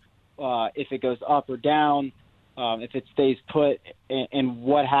go, if it goes up or down, if it stays put, and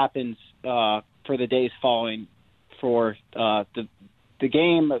what happens for the days following for the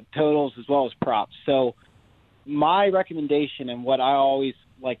game totals as well as props. So my recommendation and what I always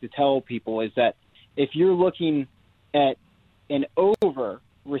like to tell people is that if you're looking at an over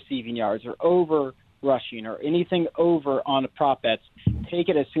receiving yards or over rushing or anything over on the prop bets, take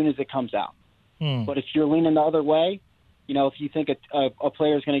it as soon as it comes out. But if you're leaning the other way, if you think a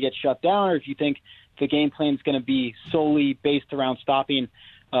player is going to get shut down, or if you think the game plan is going to be solely based around stopping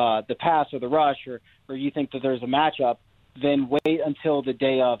the pass or the rush, or you think that there's a matchup, then wait until the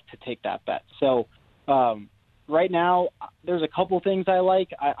day of to take that bet. So right now, there's a couple things I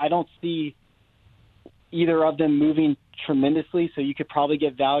like. I don't see either of them moving tremendously, so you could probably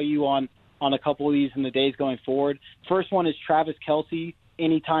get value on a couple of these in the days going forward. First one is Travis Kelce,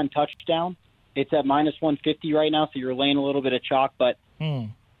 anytime touchdown. It's at -150 right now, so you're laying a little bit of chalk, but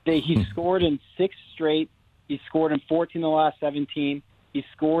he scored in 6 straight. He scored in 14 of the last 17. He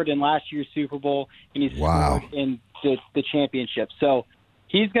scored in last year's Super Bowl, and he scored in the championship. So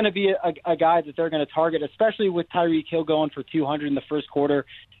he's going to be a guy that they're going to target, especially with Tyreek Hill going for 200 in the first quarter.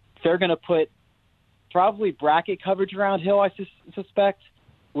 They're going to put probably bracket coverage around Hill, I suspect,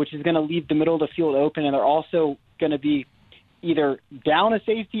 which is going to leave the middle of the field open, and they're also going to be either down a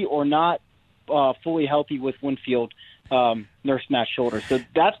safety or not fully healthy with Winfield nursing that shoulder. So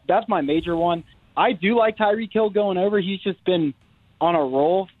that's my major one. I do like Tyreek Hill going over. He's just been on a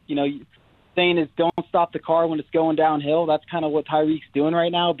roll. Saying is don't stop the car when it's going downhill. That's kind of what Tyreek's doing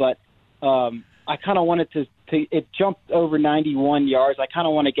right now. But I kind of wanted to it jumped over 91 yards. I kind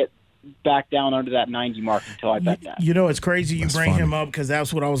of want to get back down under that 90 mark until I bet that. It's crazy you bring him up because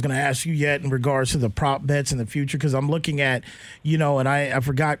that's what I was going to ask you yet in regards to the prop bets in the future, because I'm looking at, and I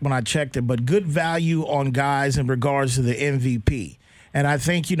forgot when I checked it, but good value on guys in regards to the MVP. And I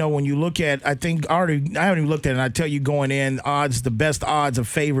think, when you look at, I haven't even looked at it, and I tell you going in, the best odds of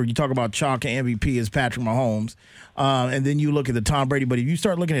favor, you talk about chalk and MVP is Patrick Mahomes. And then you look at the Tom Brady. But if you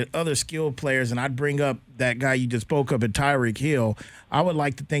start looking at other skilled players, and I'd bring up that guy you just spoke of at Tyreek Hill, I would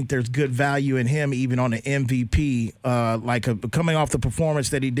like to think there's good value in him even on the MVP, coming off the performance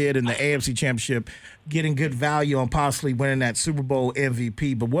that he did in the AFC Championship, getting good value on possibly winning that Super Bowl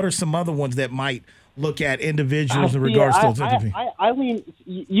MVP. But what are some other ones that might look at individuals in regards to those MVP? I mean,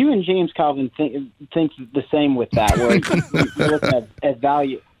 you and James Calvin think the same with that, where you're looking at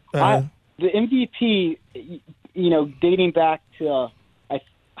value. The MVP, dating back to, I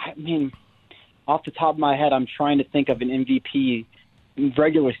mean, off the top of my head, I'm trying to think of an MVP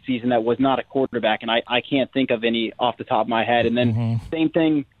regular season that was not a quarterback, and I can't think of any off the top of my head. And then same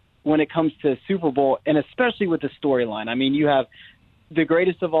thing when it comes to Super Bowl, and especially with the storyline. I mean, you have the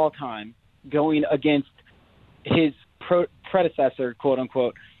greatest of all time going against his predecessor, quote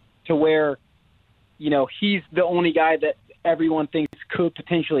unquote, to where, he's the only guy that everyone thinks could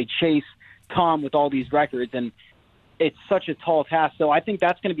potentially chase Tom with all these records. And it's such a tall task. So I think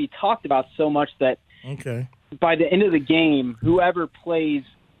that's going to be talked about so much that by the end of the game, whoever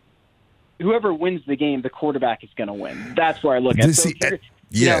wins the game, the quarterback is going to win. That's where I look at it.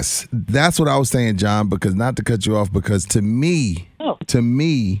 Yes, that's what I was saying, John, because not to cut you off, because to me,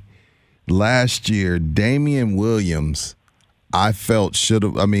 last year, Damian Williams, I felt should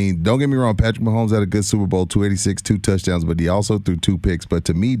have. I mean, don't get me wrong, Patrick Mahomes had a good Super Bowl, 286, 2 touchdowns, but he also threw 2 picks. But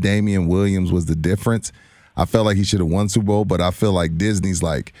to me, Damian Williams was the difference. I felt like he should have won Super Bowl, but I feel like Disney's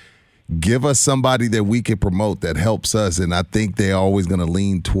like, give us somebody that we can promote that helps us, and I think they're always going to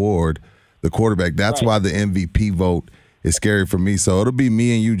lean toward the quarterback. That's why the MVP vote is scary for me. So it'll be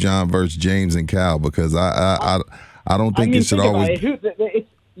me and you, John, versus James and Cal, because I don't think it should always.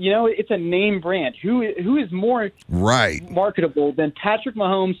 It's a name brand. Who is more marketable than Patrick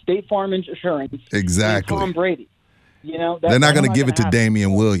Mahomes, State Farm Insurance, exactly, and Tom Brady? They're not going to give it to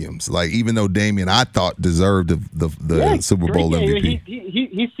Damian Williams. Like, even though Damian, I thought, deserved the Super Bowl MVP.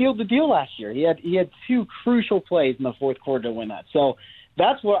 He sealed the deal last year. He had 2 crucial plays in the fourth quarter to win that. So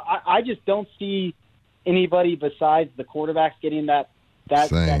that's what I just don't see anybody besides the quarterbacks getting that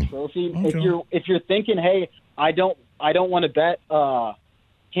trophy. Okay. If you're thinking, hey, I don't want to bet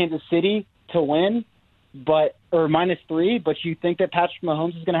Kansas City to win, or -3, but you think that Patrick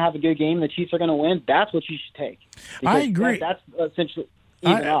Mahomes is going to have a good game, the Chiefs are going to win, that's what you should take. I agree. That's essentially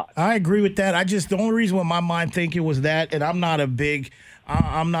even odds. I agree with that. The only reason with my mind thinking was that, and I'm not a big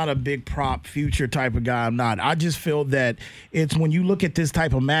prop future type of guy. I'm not. I just feel that it's when you look at this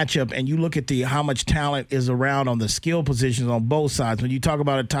type of matchup and you look at how much talent is around on the skill positions on both sides. When you talk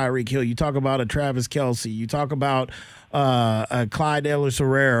about a Tyreek Hill, you talk about a Travis Kelce, you talk about a Clyde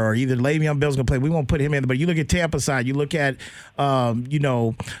Edwards-Helaire, or either Le'Veon Bell's going to play. We won't put him in, but you look at Tampa side, you look at a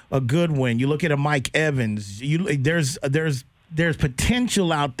Goodwin, you look at a Mike Evans. There's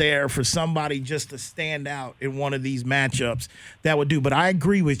potential out there for somebody just to stand out in one of these matchups that would do. But I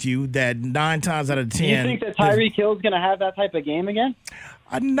agree with you that 9 times out of 10. Do you think that Tyreek Hill is going to have that type of game again?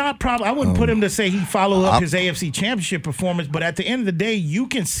 Not probably. I wouldn't put him to say he followed up his AFC Championship performance, but at the end of the day, you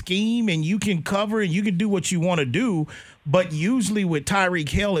can scheme and you can cover and you can do what you want to do. But usually with Tyreek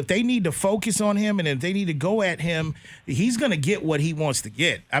Hill, if they need to focus on him and if they need to go at him, he's going to get what he wants to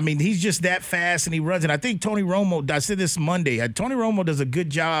get. I mean, he's just that fast and he runs. And I think Tony Romo, I said this Monday, Tony Romo does a good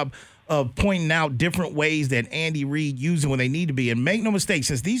job of pointing out different ways that Andy Reid uses when they need to be. And make no mistake,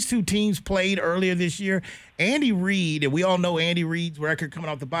 since these two teams played earlier this year, Andy Reid, and we all know Andy Reid's record coming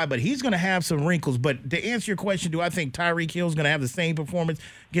off the bye, but he's going to have some wrinkles. But to answer your question, do I think Tyreek Hill's going to have the same performance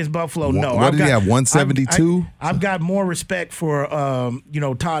against Buffalo? No. What did he have, 172? I've got more respect for,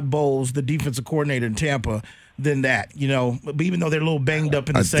 Todd Bowles, the defensive coordinator in Tampa, than that, even though they're a little banged up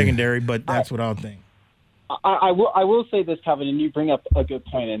in the secondary, but that's what I'll think. I will say this, Kevin, and you bring up a good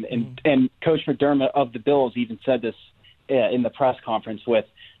point, and Coach McDermott of the Bills even said this in the press conference with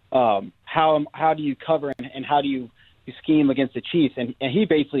how do you cover and how do you scheme against the Chiefs, and he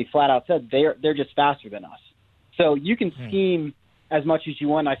basically flat out said they're just faster than us. So you can scheme as much as you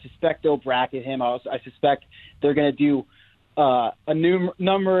want. I suspect they'll bracket him. I suspect they're going to do a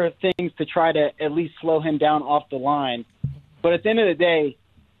number of things to try to at least slow him down off the line. But at the end of the day,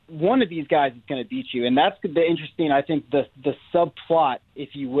 one of these guys is going to beat you. And that's the interesting, I think, the subplot,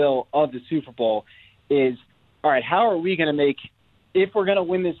 if you will, of the Super Bowl is, all right, how are we going to make, if we're going to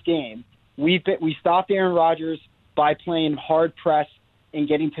win this game, we stopped Aaron Rodgers by playing hard press and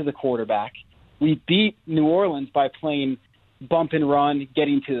getting to the quarterback. We beat New Orleans by playing bump and run,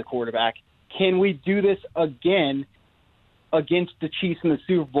 getting to the quarterback. Can we do this again against the Chiefs in the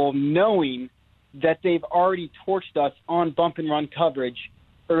Super Bowl, knowing that they've already torched us on bump and run coverage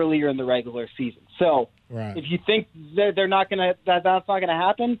earlier in the regular season? So if you think that's not going to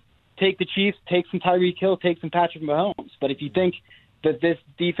happen, take the Chiefs, take some Tyreek Hill, take some Patrick Mahomes. But if you think that this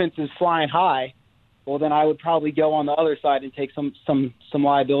defense is flying high, well, then I would probably go on the other side and take some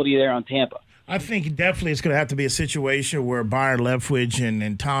liability there on Tampa. I think definitely it's going to have to be a situation where Byron Leftwich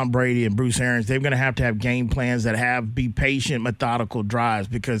and Tom Brady and Bruce Arians, they're going to have game plans that be patient, methodical drives,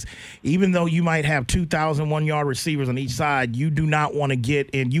 because even though you might have 2,001-yard receivers on each side, you do not want to get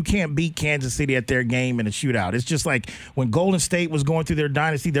in. You can't beat Kansas City at their game in a shootout. It's just like when Golden State was going through their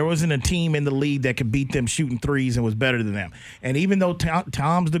dynasty, there wasn't a team in the league that could beat them shooting threes and was better than them. And even though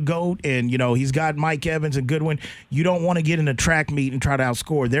Tom's the GOAT and, he's got Mike Evans and Goodwin, you don't want to get in a track meet and try to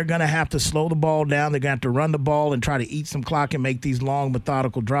outscore. They're going to have to slow the ball down. They're going to have to run the ball and try to eat some clock and make these long,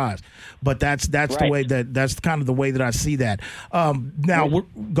 methodical drives. But that's right. That's kind of the way that I see that. Now,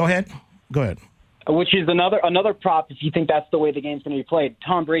 go ahead. Which is another prop if you think that's the way the game's going to be played.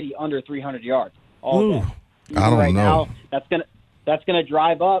 Tom Brady under 300 yards. I don't know. Now, that's going to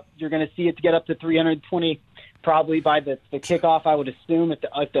drive up. You're going to see it to get up to 320 probably by the kickoff, I would assume, if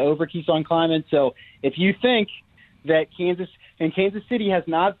the over keeps on climbing. So if you think that Kansas City has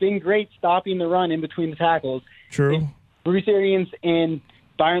not been great stopping the run in between the tackles. True. If Bruce Arians and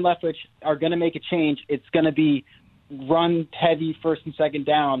Byron Leftwich are going to make a change, it's going to be run heavy first and second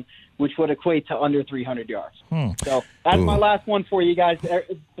down, which would equate to under 300 yards. So that's my last one for you guys.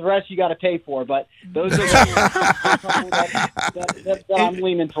 The rest you got to pay for, but those are that I'm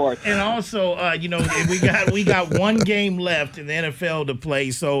leaning towards. And also, we got one game left in the NFL to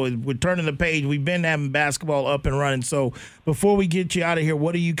play. So we're turning the page. We've been having basketball up and running. So before we get you out of here,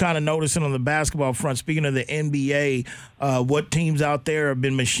 what are you kind of noticing on the basketball front? Speaking of the NBA, what teams out there have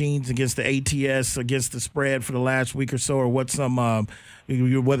been machines against the ATS, against the spread for the last week or so, or what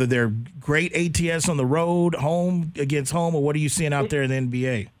whether they're great ATS on the road, home against home, or what are you seeing out there in the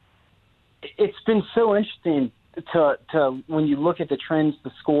NBA? It's been so interesting to when you look at the trends,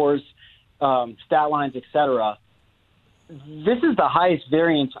 the scores, stat lines, etc. This is the highest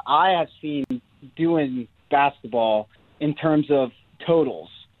variance I have seen doing basketball in terms of totals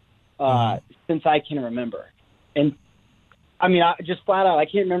since I can remember. And, I mean, just flat out, I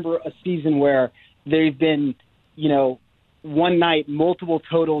can't remember a season where they've been, one night, multiple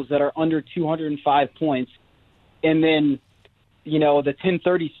totals that are under 205 points. And then, the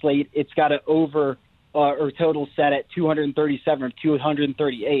 10:30 slate, it's got an over or total set at 237 or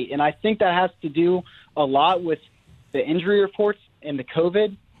 238. And I think that has to do a lot with the injury reports and the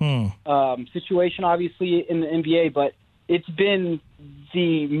COVID situation, obviously, in the NBA. But it's been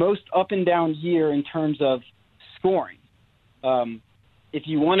the most up and down year in terms of scoring. If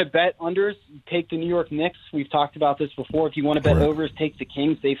you want to bet unders, take the New York Knicks. We've talked about this before. If you want to bet overs, take the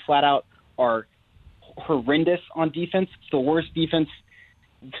Kings. They flat out are horrendous on defense. It's the worst defense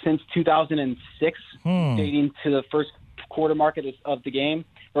since 2006, dating to the first quarter market of the game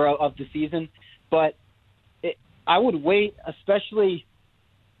or of the season. But I would wait, especially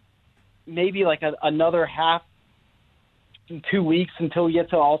maybe like another half, 2 weeks until we get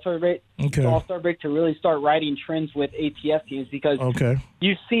to All-Star break. Okay. All-Star break to really start writing trends with ATS teams because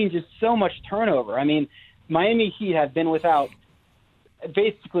you've seen just so much turnover. I mean, Miami Heat have been without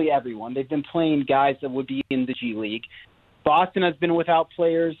basically everyone. They've been playing guys that would be in the G League. Boston has been without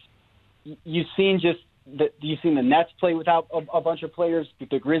players. You've seen the Nets play without a bunch of players.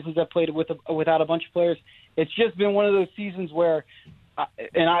 The Grizzlies have played without a bunch of players. It's just been one of those seasons where,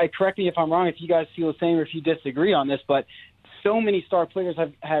 correct me if I'm wrong, if you guys feel the same or if you disagree on this, but so many star players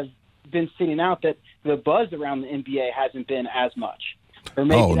have been sitting out that the buzz around the NBA hasn't been as much. Or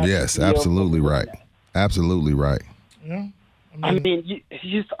maybe yes, absolutely right. Absolutely right. Yeah. I mean,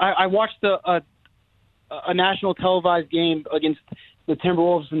 I watched a national televised game against the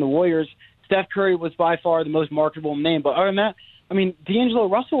Timberwolves and the Warriors. Steph Curry was by far the most marketable name, but other than that, I mean, D'Angelo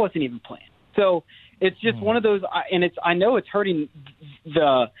Russell wasn't even playing. So it's just one of those, and I know it's hurting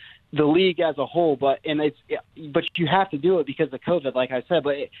the league as a whole, but you have to do it because of COVID, like I said.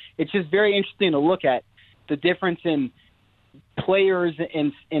 But it's just very interesting to look at the difference in players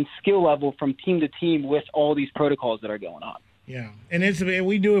and skill level from team to team with all these protocols that are going on. Yeah, and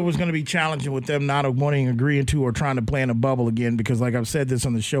we knew it was going to be challenging with them not wanting, agreeing to, or trying to play in a bubble again because, like I've said this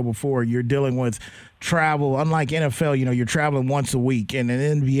on the show before, you're dealing with travel. Unlike NFL, you're traveling once a week. And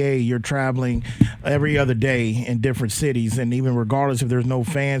in NBA, you're traveling every other day in different cities. And even regardless if there's no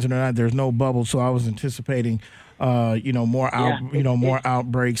fans or not, there's no bubble. So I was anticipating, more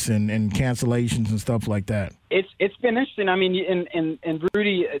outbreaks and cancellations and stuff like that. It's been interesting. I mean, and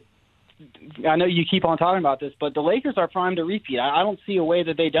Rudy. I know you keep on talking about this, but the Lakers are primed to repeat. I don't see a way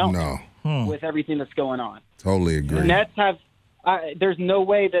that they don't with everything that's going on. Totally agree. The Nets have there's no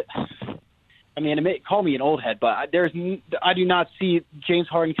way that – I mean, it may call me an old head, but I do not see James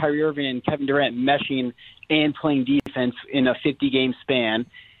Harden, Kyrie Irving, and Kevin Durant meshing and playing defense in a 50-game span.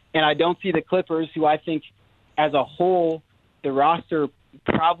 And I don't see the Clippers, who I think as a whole, the roster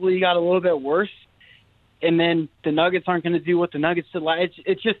probably got a little bit worse. And then the Nuggets aren't going to do what the Nuggets did.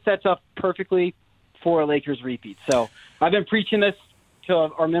 It just sets up perfectly for a Lakers repeat. So I've been preaching this to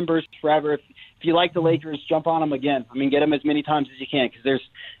our members forever. If you like the Lakers, jump on them again. I mean, get them as many times as you can because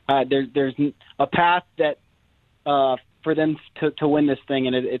there's a path that for them to win this thing,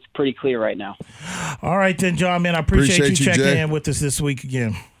 and it's pretty clear right now. All right, then, John, man, I appreciate you checking in with us this week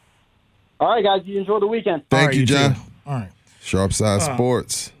again. All right, guys, you enjoy the weekend. Thank you, John. Too. All right. Sharpside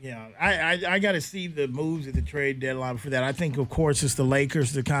Sports. Yeah, I got to see the moves at the trade deadline for that. I think, of course, it's the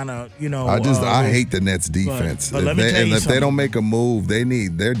Lakers to kind of, I hate the Nets defense. But let me tell you if they don't make a move,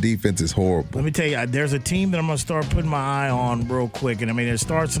 their defense is horrible. Let me tell you, there's a team that I'm going to start putting my eye on real quick. And, I mean, it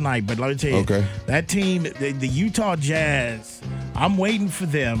starts tonight. But let me tell you, that team, the Utah Jazz, I'm waiting for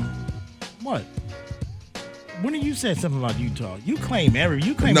them. What? When you said something about Utah, you claim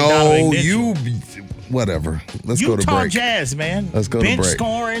no, you whatever. Let's go to break. Utah Jazz, man. Let's go to break. Bench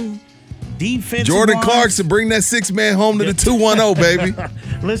scoring, defense. Jordan Clarkson, bring that 6-man home to the 2-1-0, baby.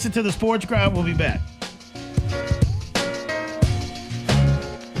 Listen to the Sports Crowd. We'll be back.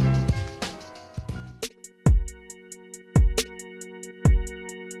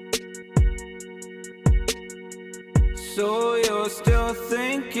 So you're still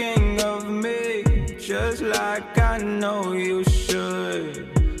thinking of me, just like I know you should.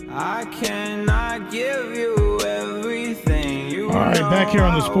 I cannot give you everything you All right, back here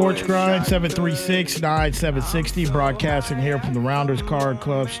on the Sports Grind, 736-9760, broadcasting here from the Rounders Card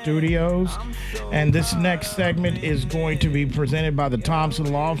Club studios. And this next segment is going to be presented by the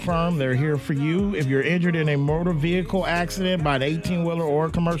Thompson Law Firm. They're here for you. If you're injured in a motor vehicle accident by an 18-wheeler or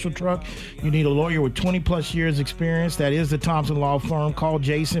a commercial truck, you need a lawyer with 20-plus years experience. That is the Thompson Law Firm. Call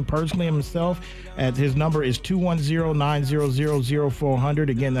Jason personally himself. His number is 210-900-0400.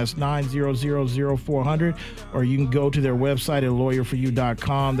 Again, that's 900-0400. Or you can go to their website at lawyerforyou.com.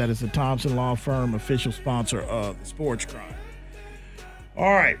 ThompsonLawFirmThompsonLawFirm.com. That is the Thompson Law Firm, official sponsor of the Sports Grind.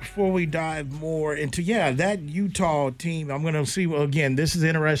 All right, before we dive more into, that Utah team, I'm going to see, again, this is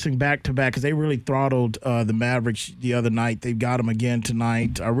interesting back-to-back because they really throttled the Mavericks the other night. They've got them again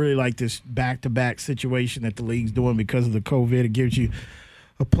tonight. I really like this back-to-back situation that the league's doing because of the COVID. It gives you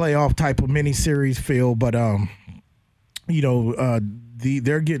a playoff type of mini-series feel, but, they're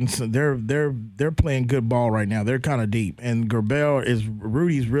playing good ball right now. They're kind of deep. And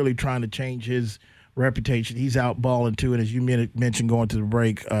Rudy's really trying to change his reputation. He's out balling too, and as you mentioned going to the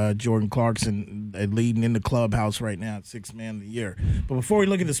break, Jordan Clarkson leading in the clubhouse right now at 6th man of the year. But before we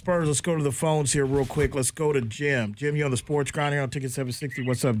look at the Spurs, let's go to the phones here real quick. Let's go to Jim. Jim, you on the Sports Grind here on Ticket 760.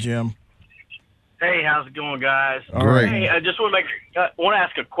 What's up, Jim? Hey, how's it going, guys? All right. Hey, I just want to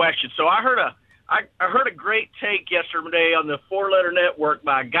ask a question. So I heard a great take yesterday on the 4-letter network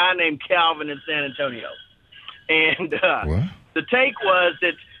by a guy named Calvin in San Antonio, and the take was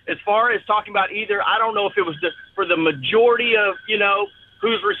that, as far as talking about either, I don't know if it was for the majority of,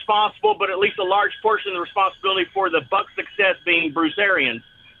 who's responsible, but at least a large portion of the responsibility for the Bucks' success being Bruce Arians,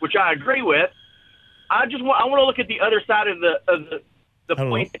 which I agree with. I want to look at the other side of the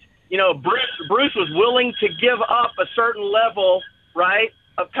point. Bruce was willing to give up a certain level, right,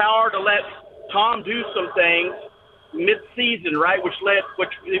 of power to let Tom do some things mid-season, right, which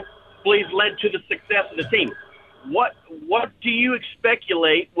believes led to the success of the team. What do you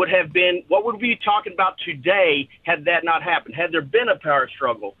speculate would have been, what would we be talking about today had that not happened? Had there been a power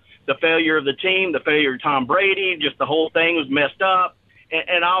struggle? The failure of the team, the failure of Tom Brady, just the whole thing was messed up.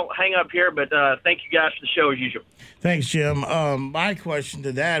 And I'll hang up here, but thank you guys for the show as usual. Thanks, Jim. My question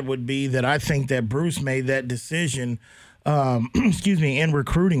to that would be that I think that Bruce made that decision in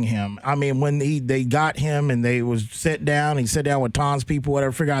recruiting him. I mean, when they got him and he sat down with Tom's people,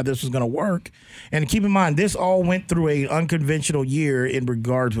 whatever, figured out this was going to work. And keep in mind, this all went through a unconventional year in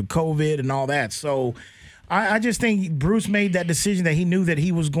regards with COVID and all that. So I just think Bruce made that decision that he knew that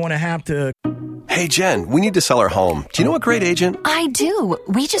he was going to have to. Hey, Jen, we need to sell our home. Do you know a great agent? I do.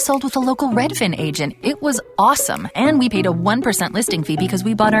 We just sold with a local Redfin agent. It was awesome. And we paid a 1% listing fee because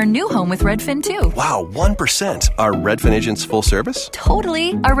we bought our new home with Redfin, too. Wow, 1%. Are Redfin agents full service?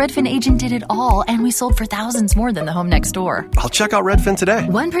 Totally. Our Redfin agent did it all, and we sold for thousands more than the home next door. I'll check out Redfin today.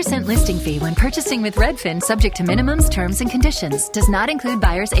 1% listing fee when purchasing with Redfin, subject to minimums, terms, and conditions. Does not include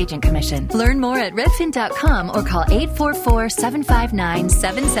buyer's agent commission. Learn more at redfin.com or call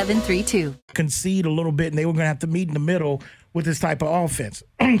 844-759-7732. Concede a little bit, and they were going to have to meet in the middle with this type of offense.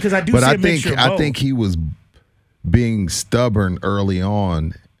 Because I think he was being stubborn early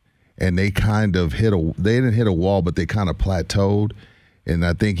on, and they kind of they didn't hit a wall, but they kind of plateaued. And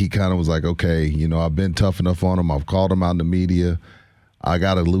I think he kind of was like, okay, I've been tough enough on him. I've called him out in the media. I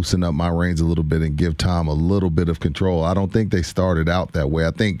got to loosen up my reins a little bit and give Tom a little bit of control. I don't think they started out that way.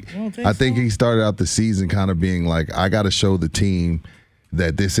 I think he started out the season kind of being like, I got to show the team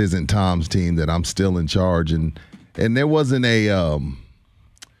that this isn't Tom's team, that I'm still in charge. And there wasn't and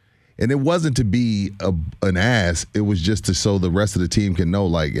it wasn't to be an ass. It was just to so the rest of the team can know,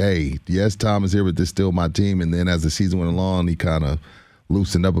 like, hey, yes, Tom is here, but this is still my team. And then as the season went along, he kind of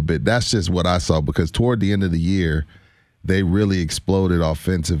loosened up a bit. That's just what I saw, because toward the end of the year, they really exploded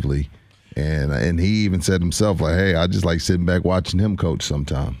offensively. And he even said himself, like, hey, I just like sitting back watching him coach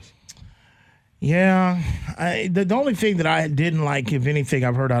sometimes. Yeah, the only thing that I didn't like, if anything,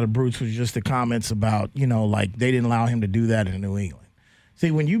 I've heard out of Bruce was just the comments about, like they didn't allow him to do that in New England. See,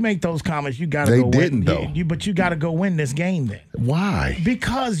 when you make those comments, you got to go win. They didn't, though. But you got to go win this game then. Why?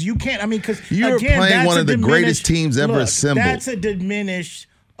 Because you can't. I mean, because you're playing one of the greatest teams ever assembled. That's a diminish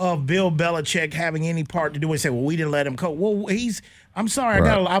of Bill Belichick having any part to do with say, well, we didn't let him coach. Well, I'm sorry.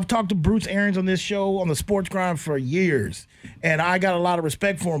 Right. I've talked to Bruce Arians on this show on the Sports Grind for years, and I got a lot of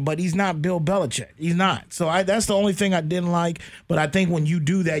respect for him, but he's not Bill Belichick. He's not. So that's the only thing I didn't like. But I think when you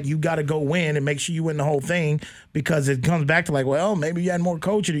do that, you got to go win and make sure you win the whole thing, because it comes back to like, well, maybe you had more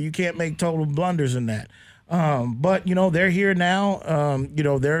coaching, or you can't make total blunders in that. But, they're here now.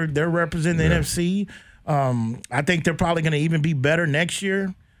 They're representing the NFC. I think they're probably going to even be better next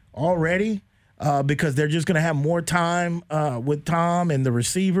year already. Because they're just going to have more time with Tom and the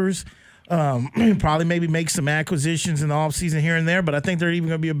receivers. Probably maybe make some acquisitions in the offseason here and there, but I think they're even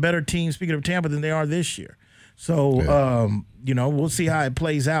going to be a better team, speaking of Tampa, than they are this year. So, we'll see how it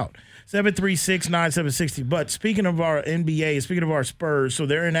plays out. 736-9760. But speaking of our NBA, speaking of our Spurs, so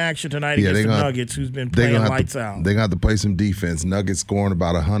they're in action tonight against the Nuggets, who's been playing lights out. They're going to have to play some defense. Nuggets scoring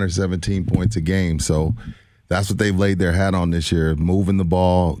about 117 points a game, so – that's what they've laid their hat on this year, moving the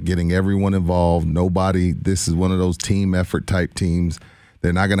ball, getting everyone involved. This is one of those team effort type teams.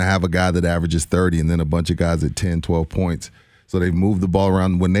 They're not going to have a guy that averages 30 and then a bunch of guys at 10, 12 points. So they've moved the ball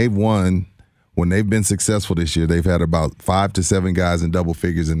around. When they've been successful this year, they've had about 5 to 7 guys in double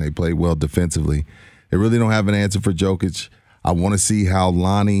figures, and they play well defensively. They really don't have an answer for Jokic. I want to see how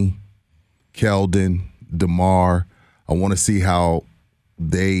Lonnie, Keldon, DeMar, I want to see how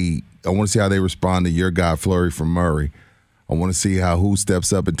they respond to your guy Fleury from Murray. I want to see who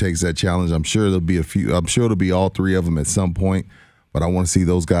steps up and takes that challenge. I'm sure it'll be all 3 of them at some point, but I want to see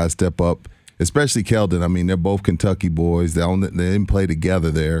those guys step up, especially Keldon. I mean, they're both Kentucky boys. They didn't play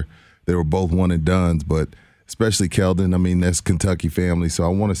together there. They were both one and dones, but especially Keldon. I mean, that's Kentucky family, so I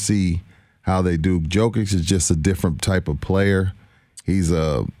want to see how they do. Jokic is just a different type of player.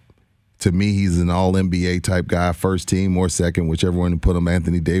 To me, he's an all-NBA type guy, first team or second, whichever one to put him.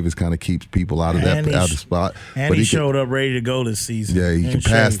 Anthony Davis kind of keeps people out of the spot. And but he showed up ready to go this season. Yeah, he can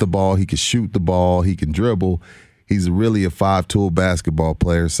pass the ball. He can shoot the ball. He can dribble. He's really a 5-tool basketball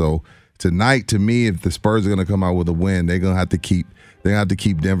player. So tonight, to me, if the Spurs are going to come out with a win, they're going to have to keep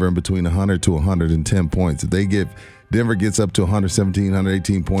Denver in between 100 to 110 points. If Denver gets up to 117,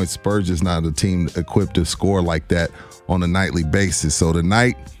 118 points, Spurs is not a team equipped to score like that on a nightly basis. So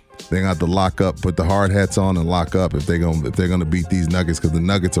tonight, they're going to have to lock up, put the hard hats on and lock up if they're going to beat these Nuggets, because the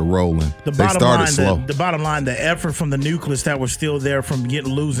Nuggets are rolling. They started slow. The bottom line, the effort from the nucleus that was still there from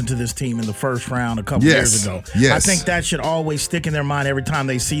losing to this team in the first round a couple years ago. Yes. I think that should always stick in their mind every time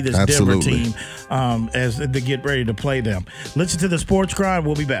they see this Denver team as they get ready to play them. Listen to the Sports Grind.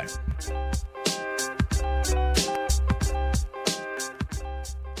 We'll be back.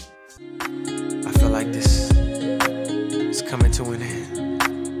 I feel like this is coming to an end.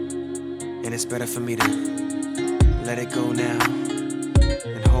 And it's better for me to let it go now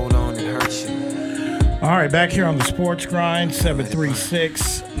and hold on and hurt you. All right, back here on the Sports Grind,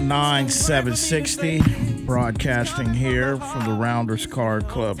 736-9760, broadcasting here from the Rounders Card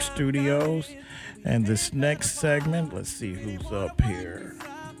Club studios. And this next segment, let's see who's up here,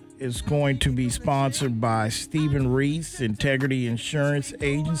 is going to be sponsored by Stephen Reese, Integrity Insurance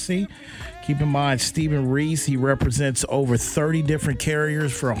Agency. Keep in mind, Stephen Reese, he represents over 30 different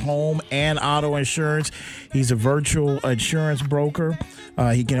carriers for home and auto insurance. He's a virtual insurance broker.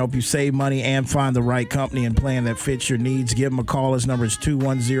 He can help you save money and find the right company and plan that fits your needs. Give him a call. His number is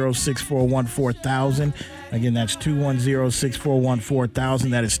 210-641-4000. Again, that's 210-641-4000.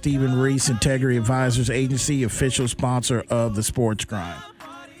 That is Stephen Reese, Integrity Advisors Agency, official sponsor of the Sports Grind.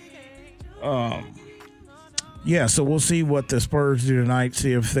 Yeah, so we'll see what the Spurs do tonight,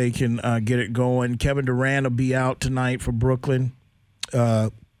 see if they can get it going. Kevin Durant will be out tonight for Brooklyn.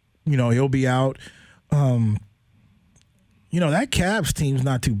 He'll be out. That Cavs team's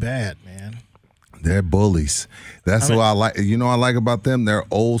not too bad, man. They're bullies. What I like. I like about them. They're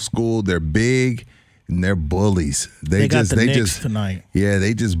old school. They're big, and they're bullies. They got just the Knicks tonight. Yeah,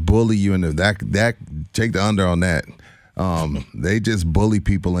 they just bully you into that. Take the under on that. They just bully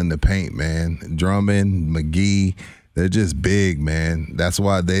people in the paint, man. Drummond, McGee, they're just big, man. That's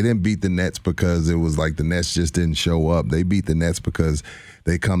why they didn't beat the Nets, because it was like the Nets just didn't show up. They beat the Nets because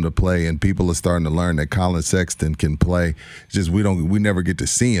they come to play, and people are starting to learn that Colin Sexton can play. It's just we never get to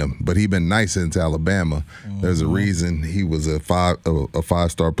see him, but he's been nice since Alabama. Mm-hmm. There's a reason he was a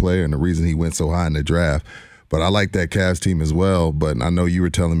five-star player, and the reason he went so high in the draft. But I like that Cavs team as well. But I know you were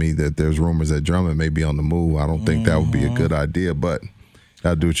telling me that there's rumors that Drummond may be on the move. I don't think that would be a good idea, but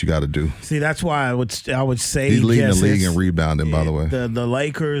gotta do what you got to do. See, that's why I would say he's leading the league in rebounding. By the way, the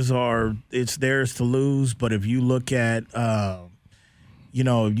Lakers it's theirs to lose. But if you look at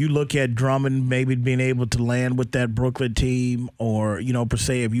Drummond maybe being able to land with that Brooklyn team, or per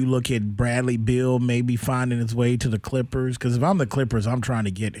se, if you look at Bradley Beal maybe finding his way to the Clippers, because if I'm the Clippers, I'm trying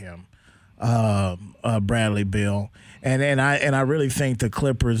to get him. Bradley Beal, and I really think the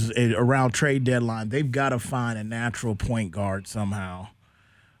Clippers around trade deadline, they've got to find a natural point guard somehow.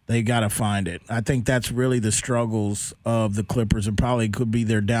 They got to find it. I think that's really the struggles of the Clippers, and probably could be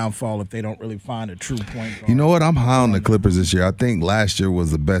their downfall if they don't really find a true point guard. You know what? I'm high on the Clippers this year. I think last year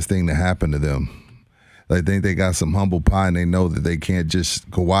was the best thing to happen to them. I think they got some humble pie, and they know that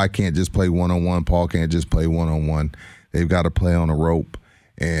Kawhi can't just play one-on-one. Paul can't just play one-on-one. They've got to play on a rope,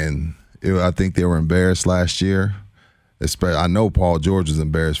 and I think they were embarrassed last year. I know Paul George was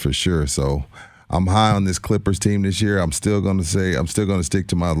embarrassed for sure. So I'm high on this Clippers team this year. I'm still going to stick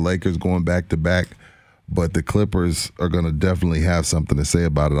to my Lakers going back to back, but the Clippers are going to definitely have something to say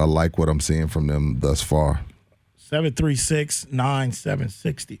about it. I like what I'm seeing from them thus far.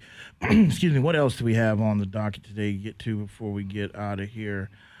 736-9760. Excuse me. What else do we have on the docket today to get to before we get out of here?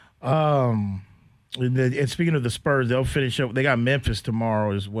 And speaking of the Spurs, they'll finish up. They got Memphis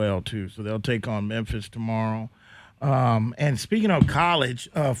tomorrow as well, too. So they'll take on Memphis tomorrow. And speaking of college,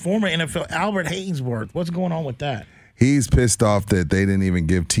 former NFL Albert Haynesworth, what's going on with that? He's pissed off that they didn't even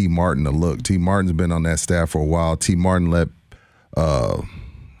give T. Martin a look. T. Martin's been on that staff for a while. T. Martin let a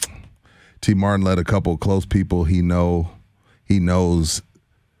couple of close people he knows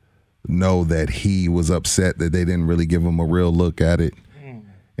know that he was upset that they didn't really give him a real look at it.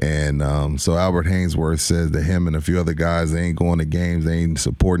 And so Albert Haynesworth says that him and a few other guys, they ain't going to games, they ain't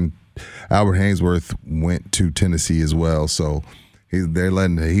supporting. Albert Haynesworth went to Tennessee as well, so he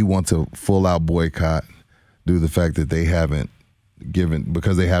wants a full-out boycott due to the fact that they haven't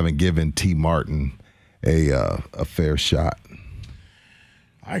given T. Martin a fair shot.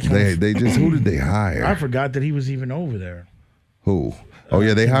 They just who did they hire? I forgot that he was even over there. Who? Oh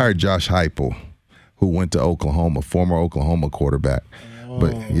yeah, they hired Josh Heupel, who went to Oklahoma, former Oklahoma quarterback.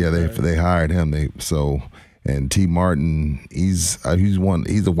 But yeah, they hired him. And T. Martin, he's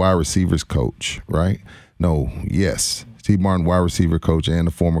a wide receivers coach, right? T. Martin, wide receiver coach and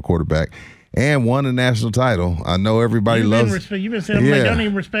a former quarterback, and won a national title. I know everybody loves. You've been saying like, don't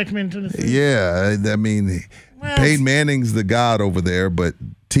even respect me in Tennessee. Yeah, I mean, Peyton Manning's the god over there, but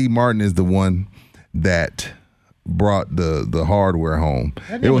T. Martin is the one that brought the hardware home.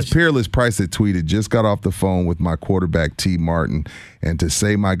 It was Peerless Price that tweeted, "Just got off the phone with my quarterback T. Martin, and to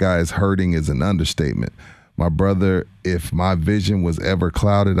say my guy is hurting is an understatement. My brother, if my vision was ever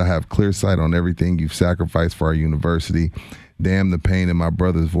clouded, I have clear sight on everything you've sacrificed for our university. Damn the pain in my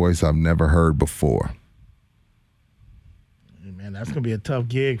brother's voice I've never heard before." Man, that's going to be a tough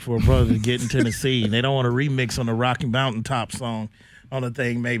gig for a brother to get in Tennessee. They don't want to remix on the Rocky Mountaintop song on the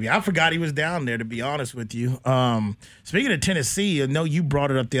thing, maybe. I forgot he was down there, to be honest with you. Speaking of Tennessee, I know you brought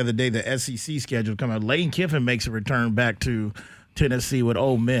it up the other day, the SEC schedule coming out. Lane Kiffin makes a return back to Tennessee with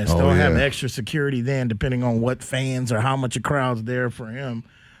Ole Miss. They'll have extra security then, depending on what fans or how much a crowd's there for him.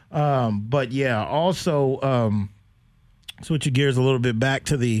 But, yeah, also switching gears a little bit back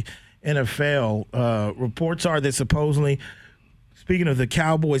to the NFL. Reports are that supposedly – speaking of the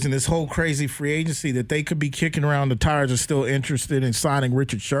Cowboys and this whole crazy free agency, that they could be kicking around the tires, are still interested in signing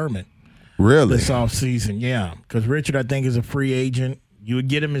Richard Sherman. Really? This offseason, yeah. Because Richard, I think, is a free agent. You would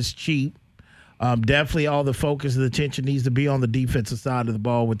get him as cheap. Definitely all the focus and the attention needs to be on the defensive side of the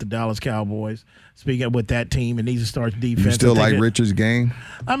ball with the Dallas Cowboys. Speaking of with that team, it needs to start defense. You still like Richard's game?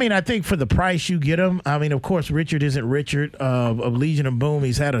 I mean, I think for the price you get him, I mean, of course, Richard isn't Richard of Legion of Boom.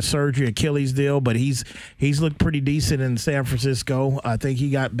 He's had a surgery, Achilles deal, but he's looked pretty decent in San Francisco. I think he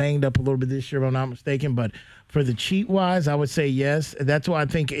got banged up a little bit this year, if I'm not mistaken, but for the cheat-wise, I would say yes. That's why I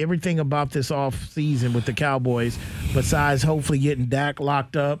think everything about this off-season with the Cowboys, besides hopefully getting Dak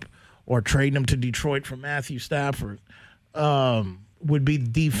locked up or trading him to Detroit for Matthew Stafford, would be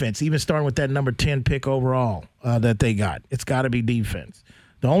defense, even starting with that number 10 pick overall that they got. It's got to be defense.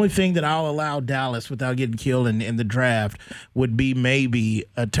 The only thing that I'll allow Dallas without getting killed in the draft would be maybe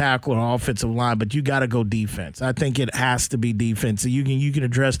a tackle or offensive line, but you got to go defense. I think it has to be defense. So you can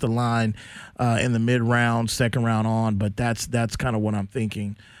address the line in the mid-round, second round on, but that's kind of what I'm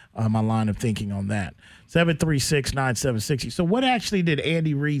thinking, my line of thinking on that. 736-9760. So what actually did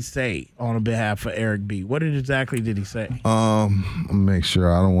Andy Reid say on behalf of Eric B? What exactly did he say? Make sure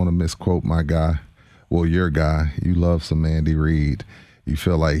I don't want to misquote my guy. Well, your guy. You love some Andy Reid. You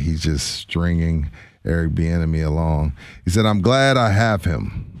feel like he's just stringing Eric Bieniemy along. He said, "I'm glad I have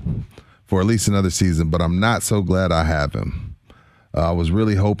him for at least another season, but I'm not so glad I have him. I was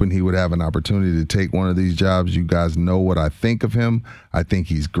really hoping he would have an opportunity to take one of these jobs. You guys know what I think of him. I think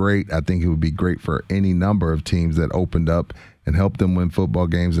he's great. I think he would be great for any number of teams that opened up and helped them win football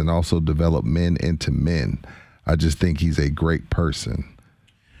games and also develop men into men. I just think he's a great person."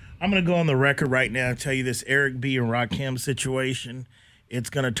 I'm going to go on the record right now and tell you this Eric B. and Rakim situation, it's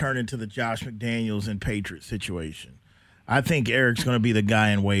going to turn into the Josh McDaniels and Patriots situation. I think Eric's going to be the guy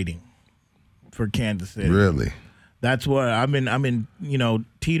in waiting for Kansas City. Really? That's what I've been,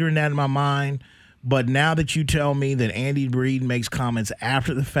 teetering that in my mind. But now that you tell me that Andy Reid makes comments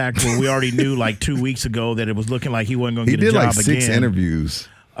after the fact, where we already knew like 2 weeks ago that it was looking like he wasn't going to get a job again. He did like 6 interviews.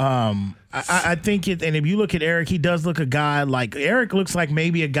 I think and if you look at Eric, he does look a guy like Eric looks like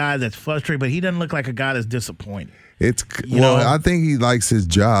maybe a guy that's frustrated, but he doesn't look like a guy that's disappointed. I think he likes his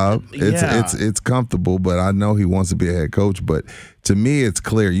job. It's comfortable, but I know he wants to be a head coach. But to me, it's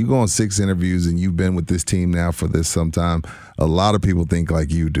clear. You go on 6 interviews and you've been with this team now for this some time. A lot of people think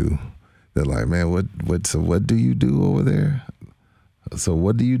like you do. They're like, man, what do you do over there? So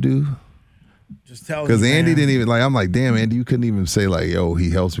what do you do? Just tell me. Because Andy didn't even I'm like, damn, Andy, you couldn't even say like, yo, he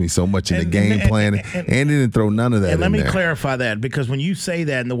helps me so much in the game plan. Andy didn't throw none of that in there. And let me clarify that, because when you say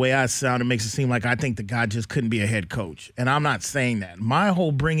that and the way I sound, it makes it seem like I think the guy just couldn't be a head coach. And I'm not saying that. My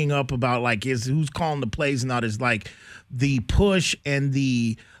whole bringing up about like who's calling the plays and all is like the push and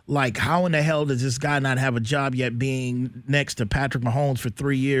the like, how in the hell does this guy not have a job yet being next to Patrick Mahomes for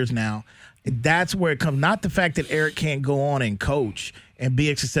 3 years now? That's where it comes. Not the fact that Eric can't go on and coach and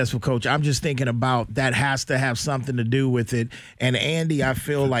be a successful coach. I'm just thinking about that has to have something to do with it. And Andy, I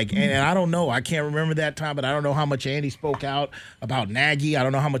feel like, and I don't know, I can't remember that time, but I don't know how much Andy spoke out about Nagy. I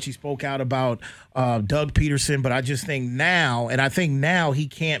don't know how much he spoke out about Doug Peterson, but I just think now, and I think now he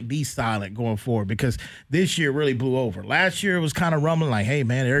can't be silent going forward because this year really blew over. Last year it was kind of rumbling like, hey,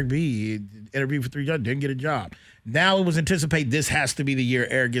 man, Eric B. interviewed for 3 jobs, didn't get a job. Now it was anticipated this has to be the year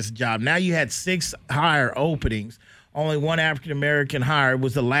Eric gets a job. Now you had 6 hire openings. Only one African-American hire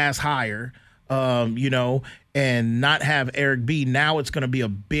was the last hire, and not have Eric B. Now it's going to be a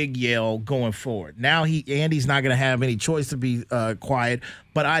big yell going forward. Now Andy's not going to have any choice to be quiet,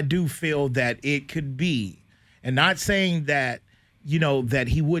 but I do feel that it could be, and not saying that, that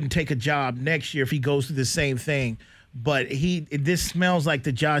he wouldn't take a job next year if he goes through the same thing, but this smells like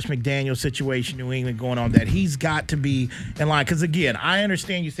the Josh McDaniels situation in New England going on, that he's got to be in line. Because, again, I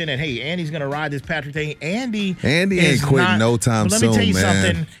understand you saying that, hey, Andy's going to ride this Patrick thing. Andy ain't quitting no time soon, man. Let me tell you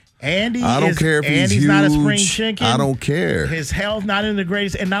something. I don't care if he's huge. Not a spring chicken. I don't care. His health not in the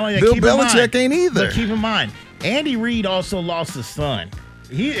greatest. And not only that, Bill Belichick ain't either. But keep in mind, Andy Reid also lost a son.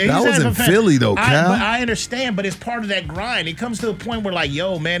 That was in Philly, though, Cal. I understand, but it's part of that grind. It comes to a point where, like,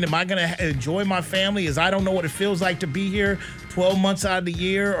 yo, man, am I going to enjoy my family? I don't know what it feels like to be here 12 months out of the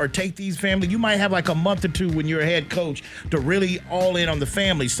year or take these family. You might have like a month or two when you're a head coach to really all in on the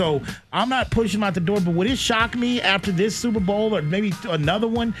family. So I'm not pushing him out the door, but would it shock me after this Super Bowl or maybe another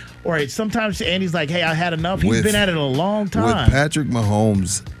one? Or sometimes Andy's like, hey, I had enough. He's been at it a long time. With Patrick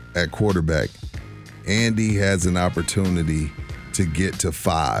Mahomes at quarterback, Andy has an opportunity to get to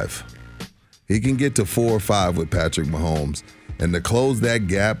 5. He can get to 4 or 5 with Patrick Mahomes. And to close that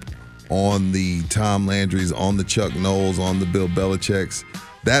gap on the Tom Landrys, on the Chuck Knowles, on the Bill Belichicks,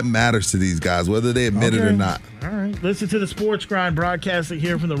 that matters to these guys, whether they admit it or not. All right. Listen to the Sports Grind broadcasting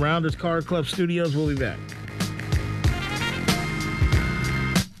here from the Rounders Car Club studios. We'll be back.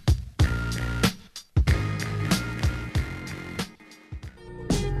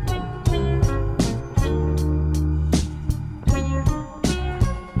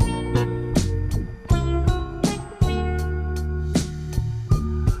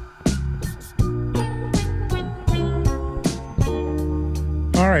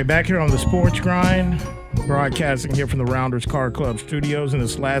 All right, back here on the Sports Grind, broadcasting here from the Rounders Car Club studios. And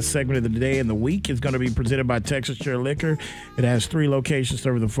this last segment of the day and the week is going to be presented by Texas Chair Liquor. It has 3 locations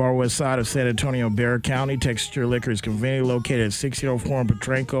serving the far west side of San Antonio and Bexar County. Texas Chair Liquor is conveniently located at 1604 in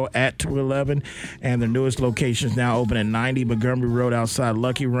Petranco at 211. And their newest location is now open at 90 Montgomery Road outside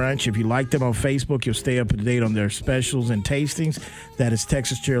Lucky Ranch. If you like them on Facebook, you'll stay up to date on their specials and tastings. That is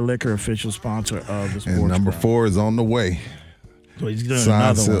Texas Chair Liquor, official sponsor of the Sports Grind. And number 4 is on the way. So he's doing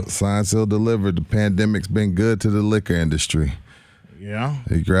another one. Signed, sealed, delivered. The pandemic's been good to the liquor industry. Yeah.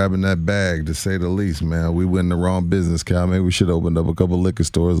 He's grabbing that bag, to say the least, man. We went in the wrong business, Cal. Maybe we should have opened up a couple liquor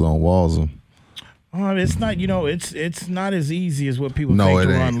stores on Walsham. It's not, it's not as easy as what people think to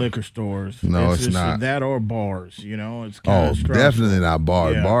run liquor stores. No, it's not. That or bars, It's kind of stressful. Definitely not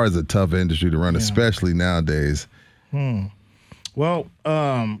bars. Yeah. Bars are a tough industry to run, especially nowadays. Well,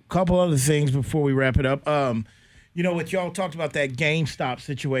 couple other things before we wrap it up. What y'all talked about, that GameStop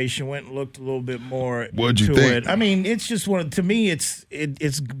situation, went and looked a little bit more What'd into you think? it. I mean, it's just to me, it's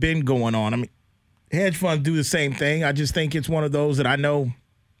been going on. I mean, hedge funds do the same thing. I just think it's one of those that I know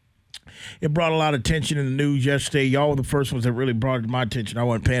it brought a lot of attention in the news yesterday. Y'all were the first ones that really brought it to my attention. I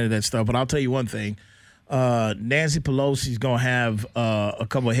wasn't paying to that stuff, but I'll tell you one thing. Nancy Pelosi's going to have a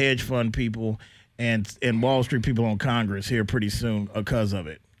couple of hedge fund people and Wall Street people on Congress here pretty soon because of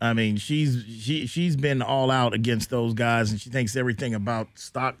it. I mean, she's been all out against those guys, and she thinks everything about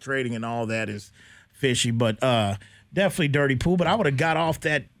stock trading and all that is fishy. But definitely dirty pool. But I would have got off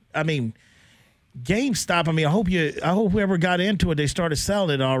that. I mean, GameStop. I mean, I hope whoever got into it, they started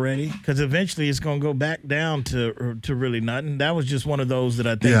selling it already, because eventually it's going to go back down to really nothing. That was just one of those that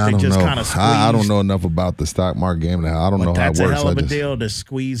I think they just kind of squeezed. I don't know enough about the stock market game now. I don't know how it works. That's a hell of a deal to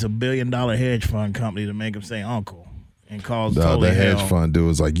squeeze $1 billion hedge fund company to make them say uncle. And cause the hedge fund dude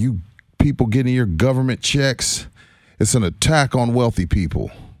was like, you people getting your government checks, it's an attack on wealthy people.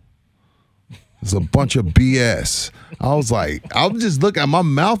 It's a bunch of BS. I was like, I'm just looking, my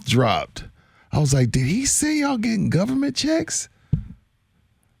mouth dropped. I was like, did he say y'all getting government checks?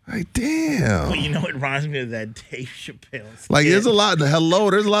 Like, damn. Well, it reminds me of that Dave Chappelle skit. Like, there's a lot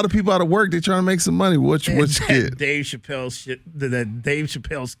of people out of work, they're trying to make some money. Which skit? Dave Chappelle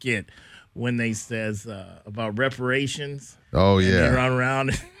skit. When they says about reparations. Oh, yeah. They run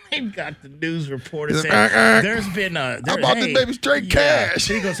around got the news reporter saying there's been a. I bought this baby straight cash.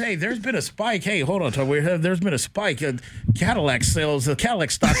 He goes, hey, there's been a spike. Hey, hold on, there's been a spike. Cadillac sales, the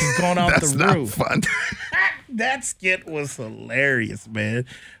Cadillac stock has gone off the roof. That's not fun. That skit was hilarious, man.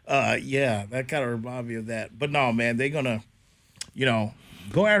 Yeah, that kind of reminded me of that. But no, man, they're gonna,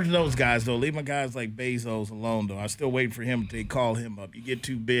 go after those guys though. Leave my guys like Bezos alone though. I'm still waiting for him to call him up. You get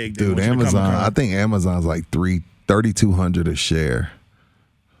too big, dude. Amazon. I think Amazon's like $3,200 a share.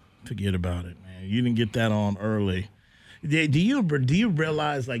 Forget about it, man. You didn't get that on early. Do you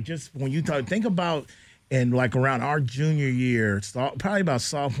realize, like, just when you think about, and like around our junior year, probably about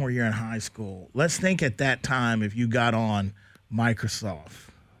sophomore year in high school. Let's think at that time if you got on Microsoft.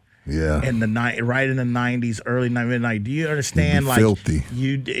 Yeah. In right in the 90s, early 90s. Do you understand? Like, filthy.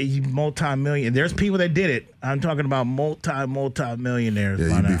 You multi-million. There's people that did it. I'm talking about multi-millionaires.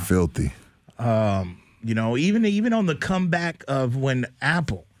 Yeah, you'd be filthy. Even on the comeback of when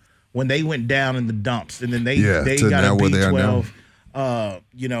Apple, when they went down in the dumps, and then they got a B12.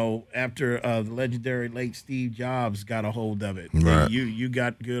 After the legendary late Steve Jobs got a hold of it. Right. You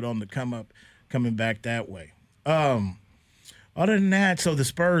got good on the come up, coming back that way. Other than that, so the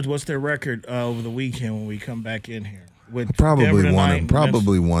Spurs, what's their record over the weekend when we come back in here? With probably 1-1.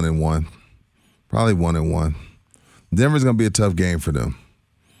 Probably 1-1. Probably 1-1. Denver's gonna be a tough game for them.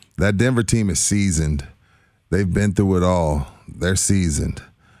 That Denver team is seasoned. They've been through it all. They're seasoned.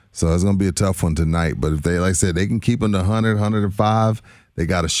 So it's going to be a tough one tonight. But if they, like I said, they can keep them to 100, 105, they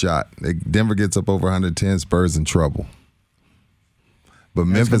got a shot. Denver gets up over 110, Spurs in trouble. But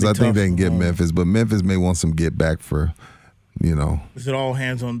Memphis, I think they can get Memphis. But Memphis may want some get back for, Is it all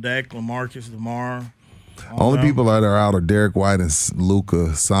hands on deck? LaMarcus, DeMar? Only people that are out are Derek White and Luka.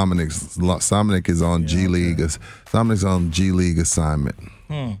 Somnick is on G League. Somnick's on G League assignment.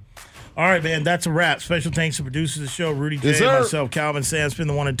 All right, man, that's a wrap. Special thanks to producers of the show, Rudy J, myself, Calvin Sandspin,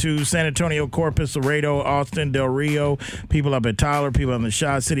 the 1 and 2, San Antonio, Corpus, Laredo, Austin, Del Rio, people up at Tyler, people in the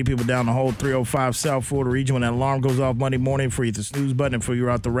Shot City, people down the whole 305 South Florida region. When that alarm goes off Monday morning, for you hit the snooze button and for you're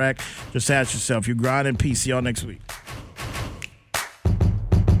out the rack, just ask yourself, you grind in peace. See y'all next week.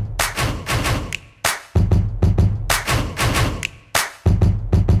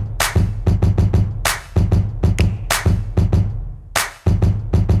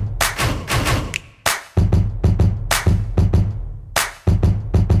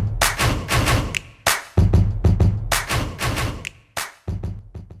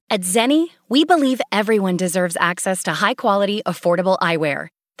 At Zenni, we believe everyone deserves access to high-quality, affordable eyewear.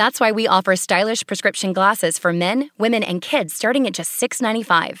 That's why we offer stylish prescription glasses for men, women, and kids starting at just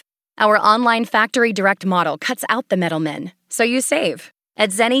 $6.95. Our online factory direct model cuts out the middlemen, so you save.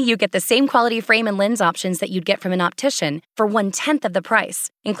 At Zenni, you get the same quality frame and lens options that you'd get from an optician for 1/10 of the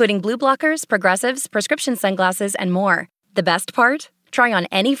price, including blue blockers, progressives, prescription sunglasses, and more. The best part? Try on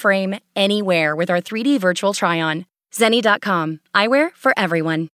any frame, anywhere with our 3D virtual try-on. Zenni.com. Eyewear for everyone.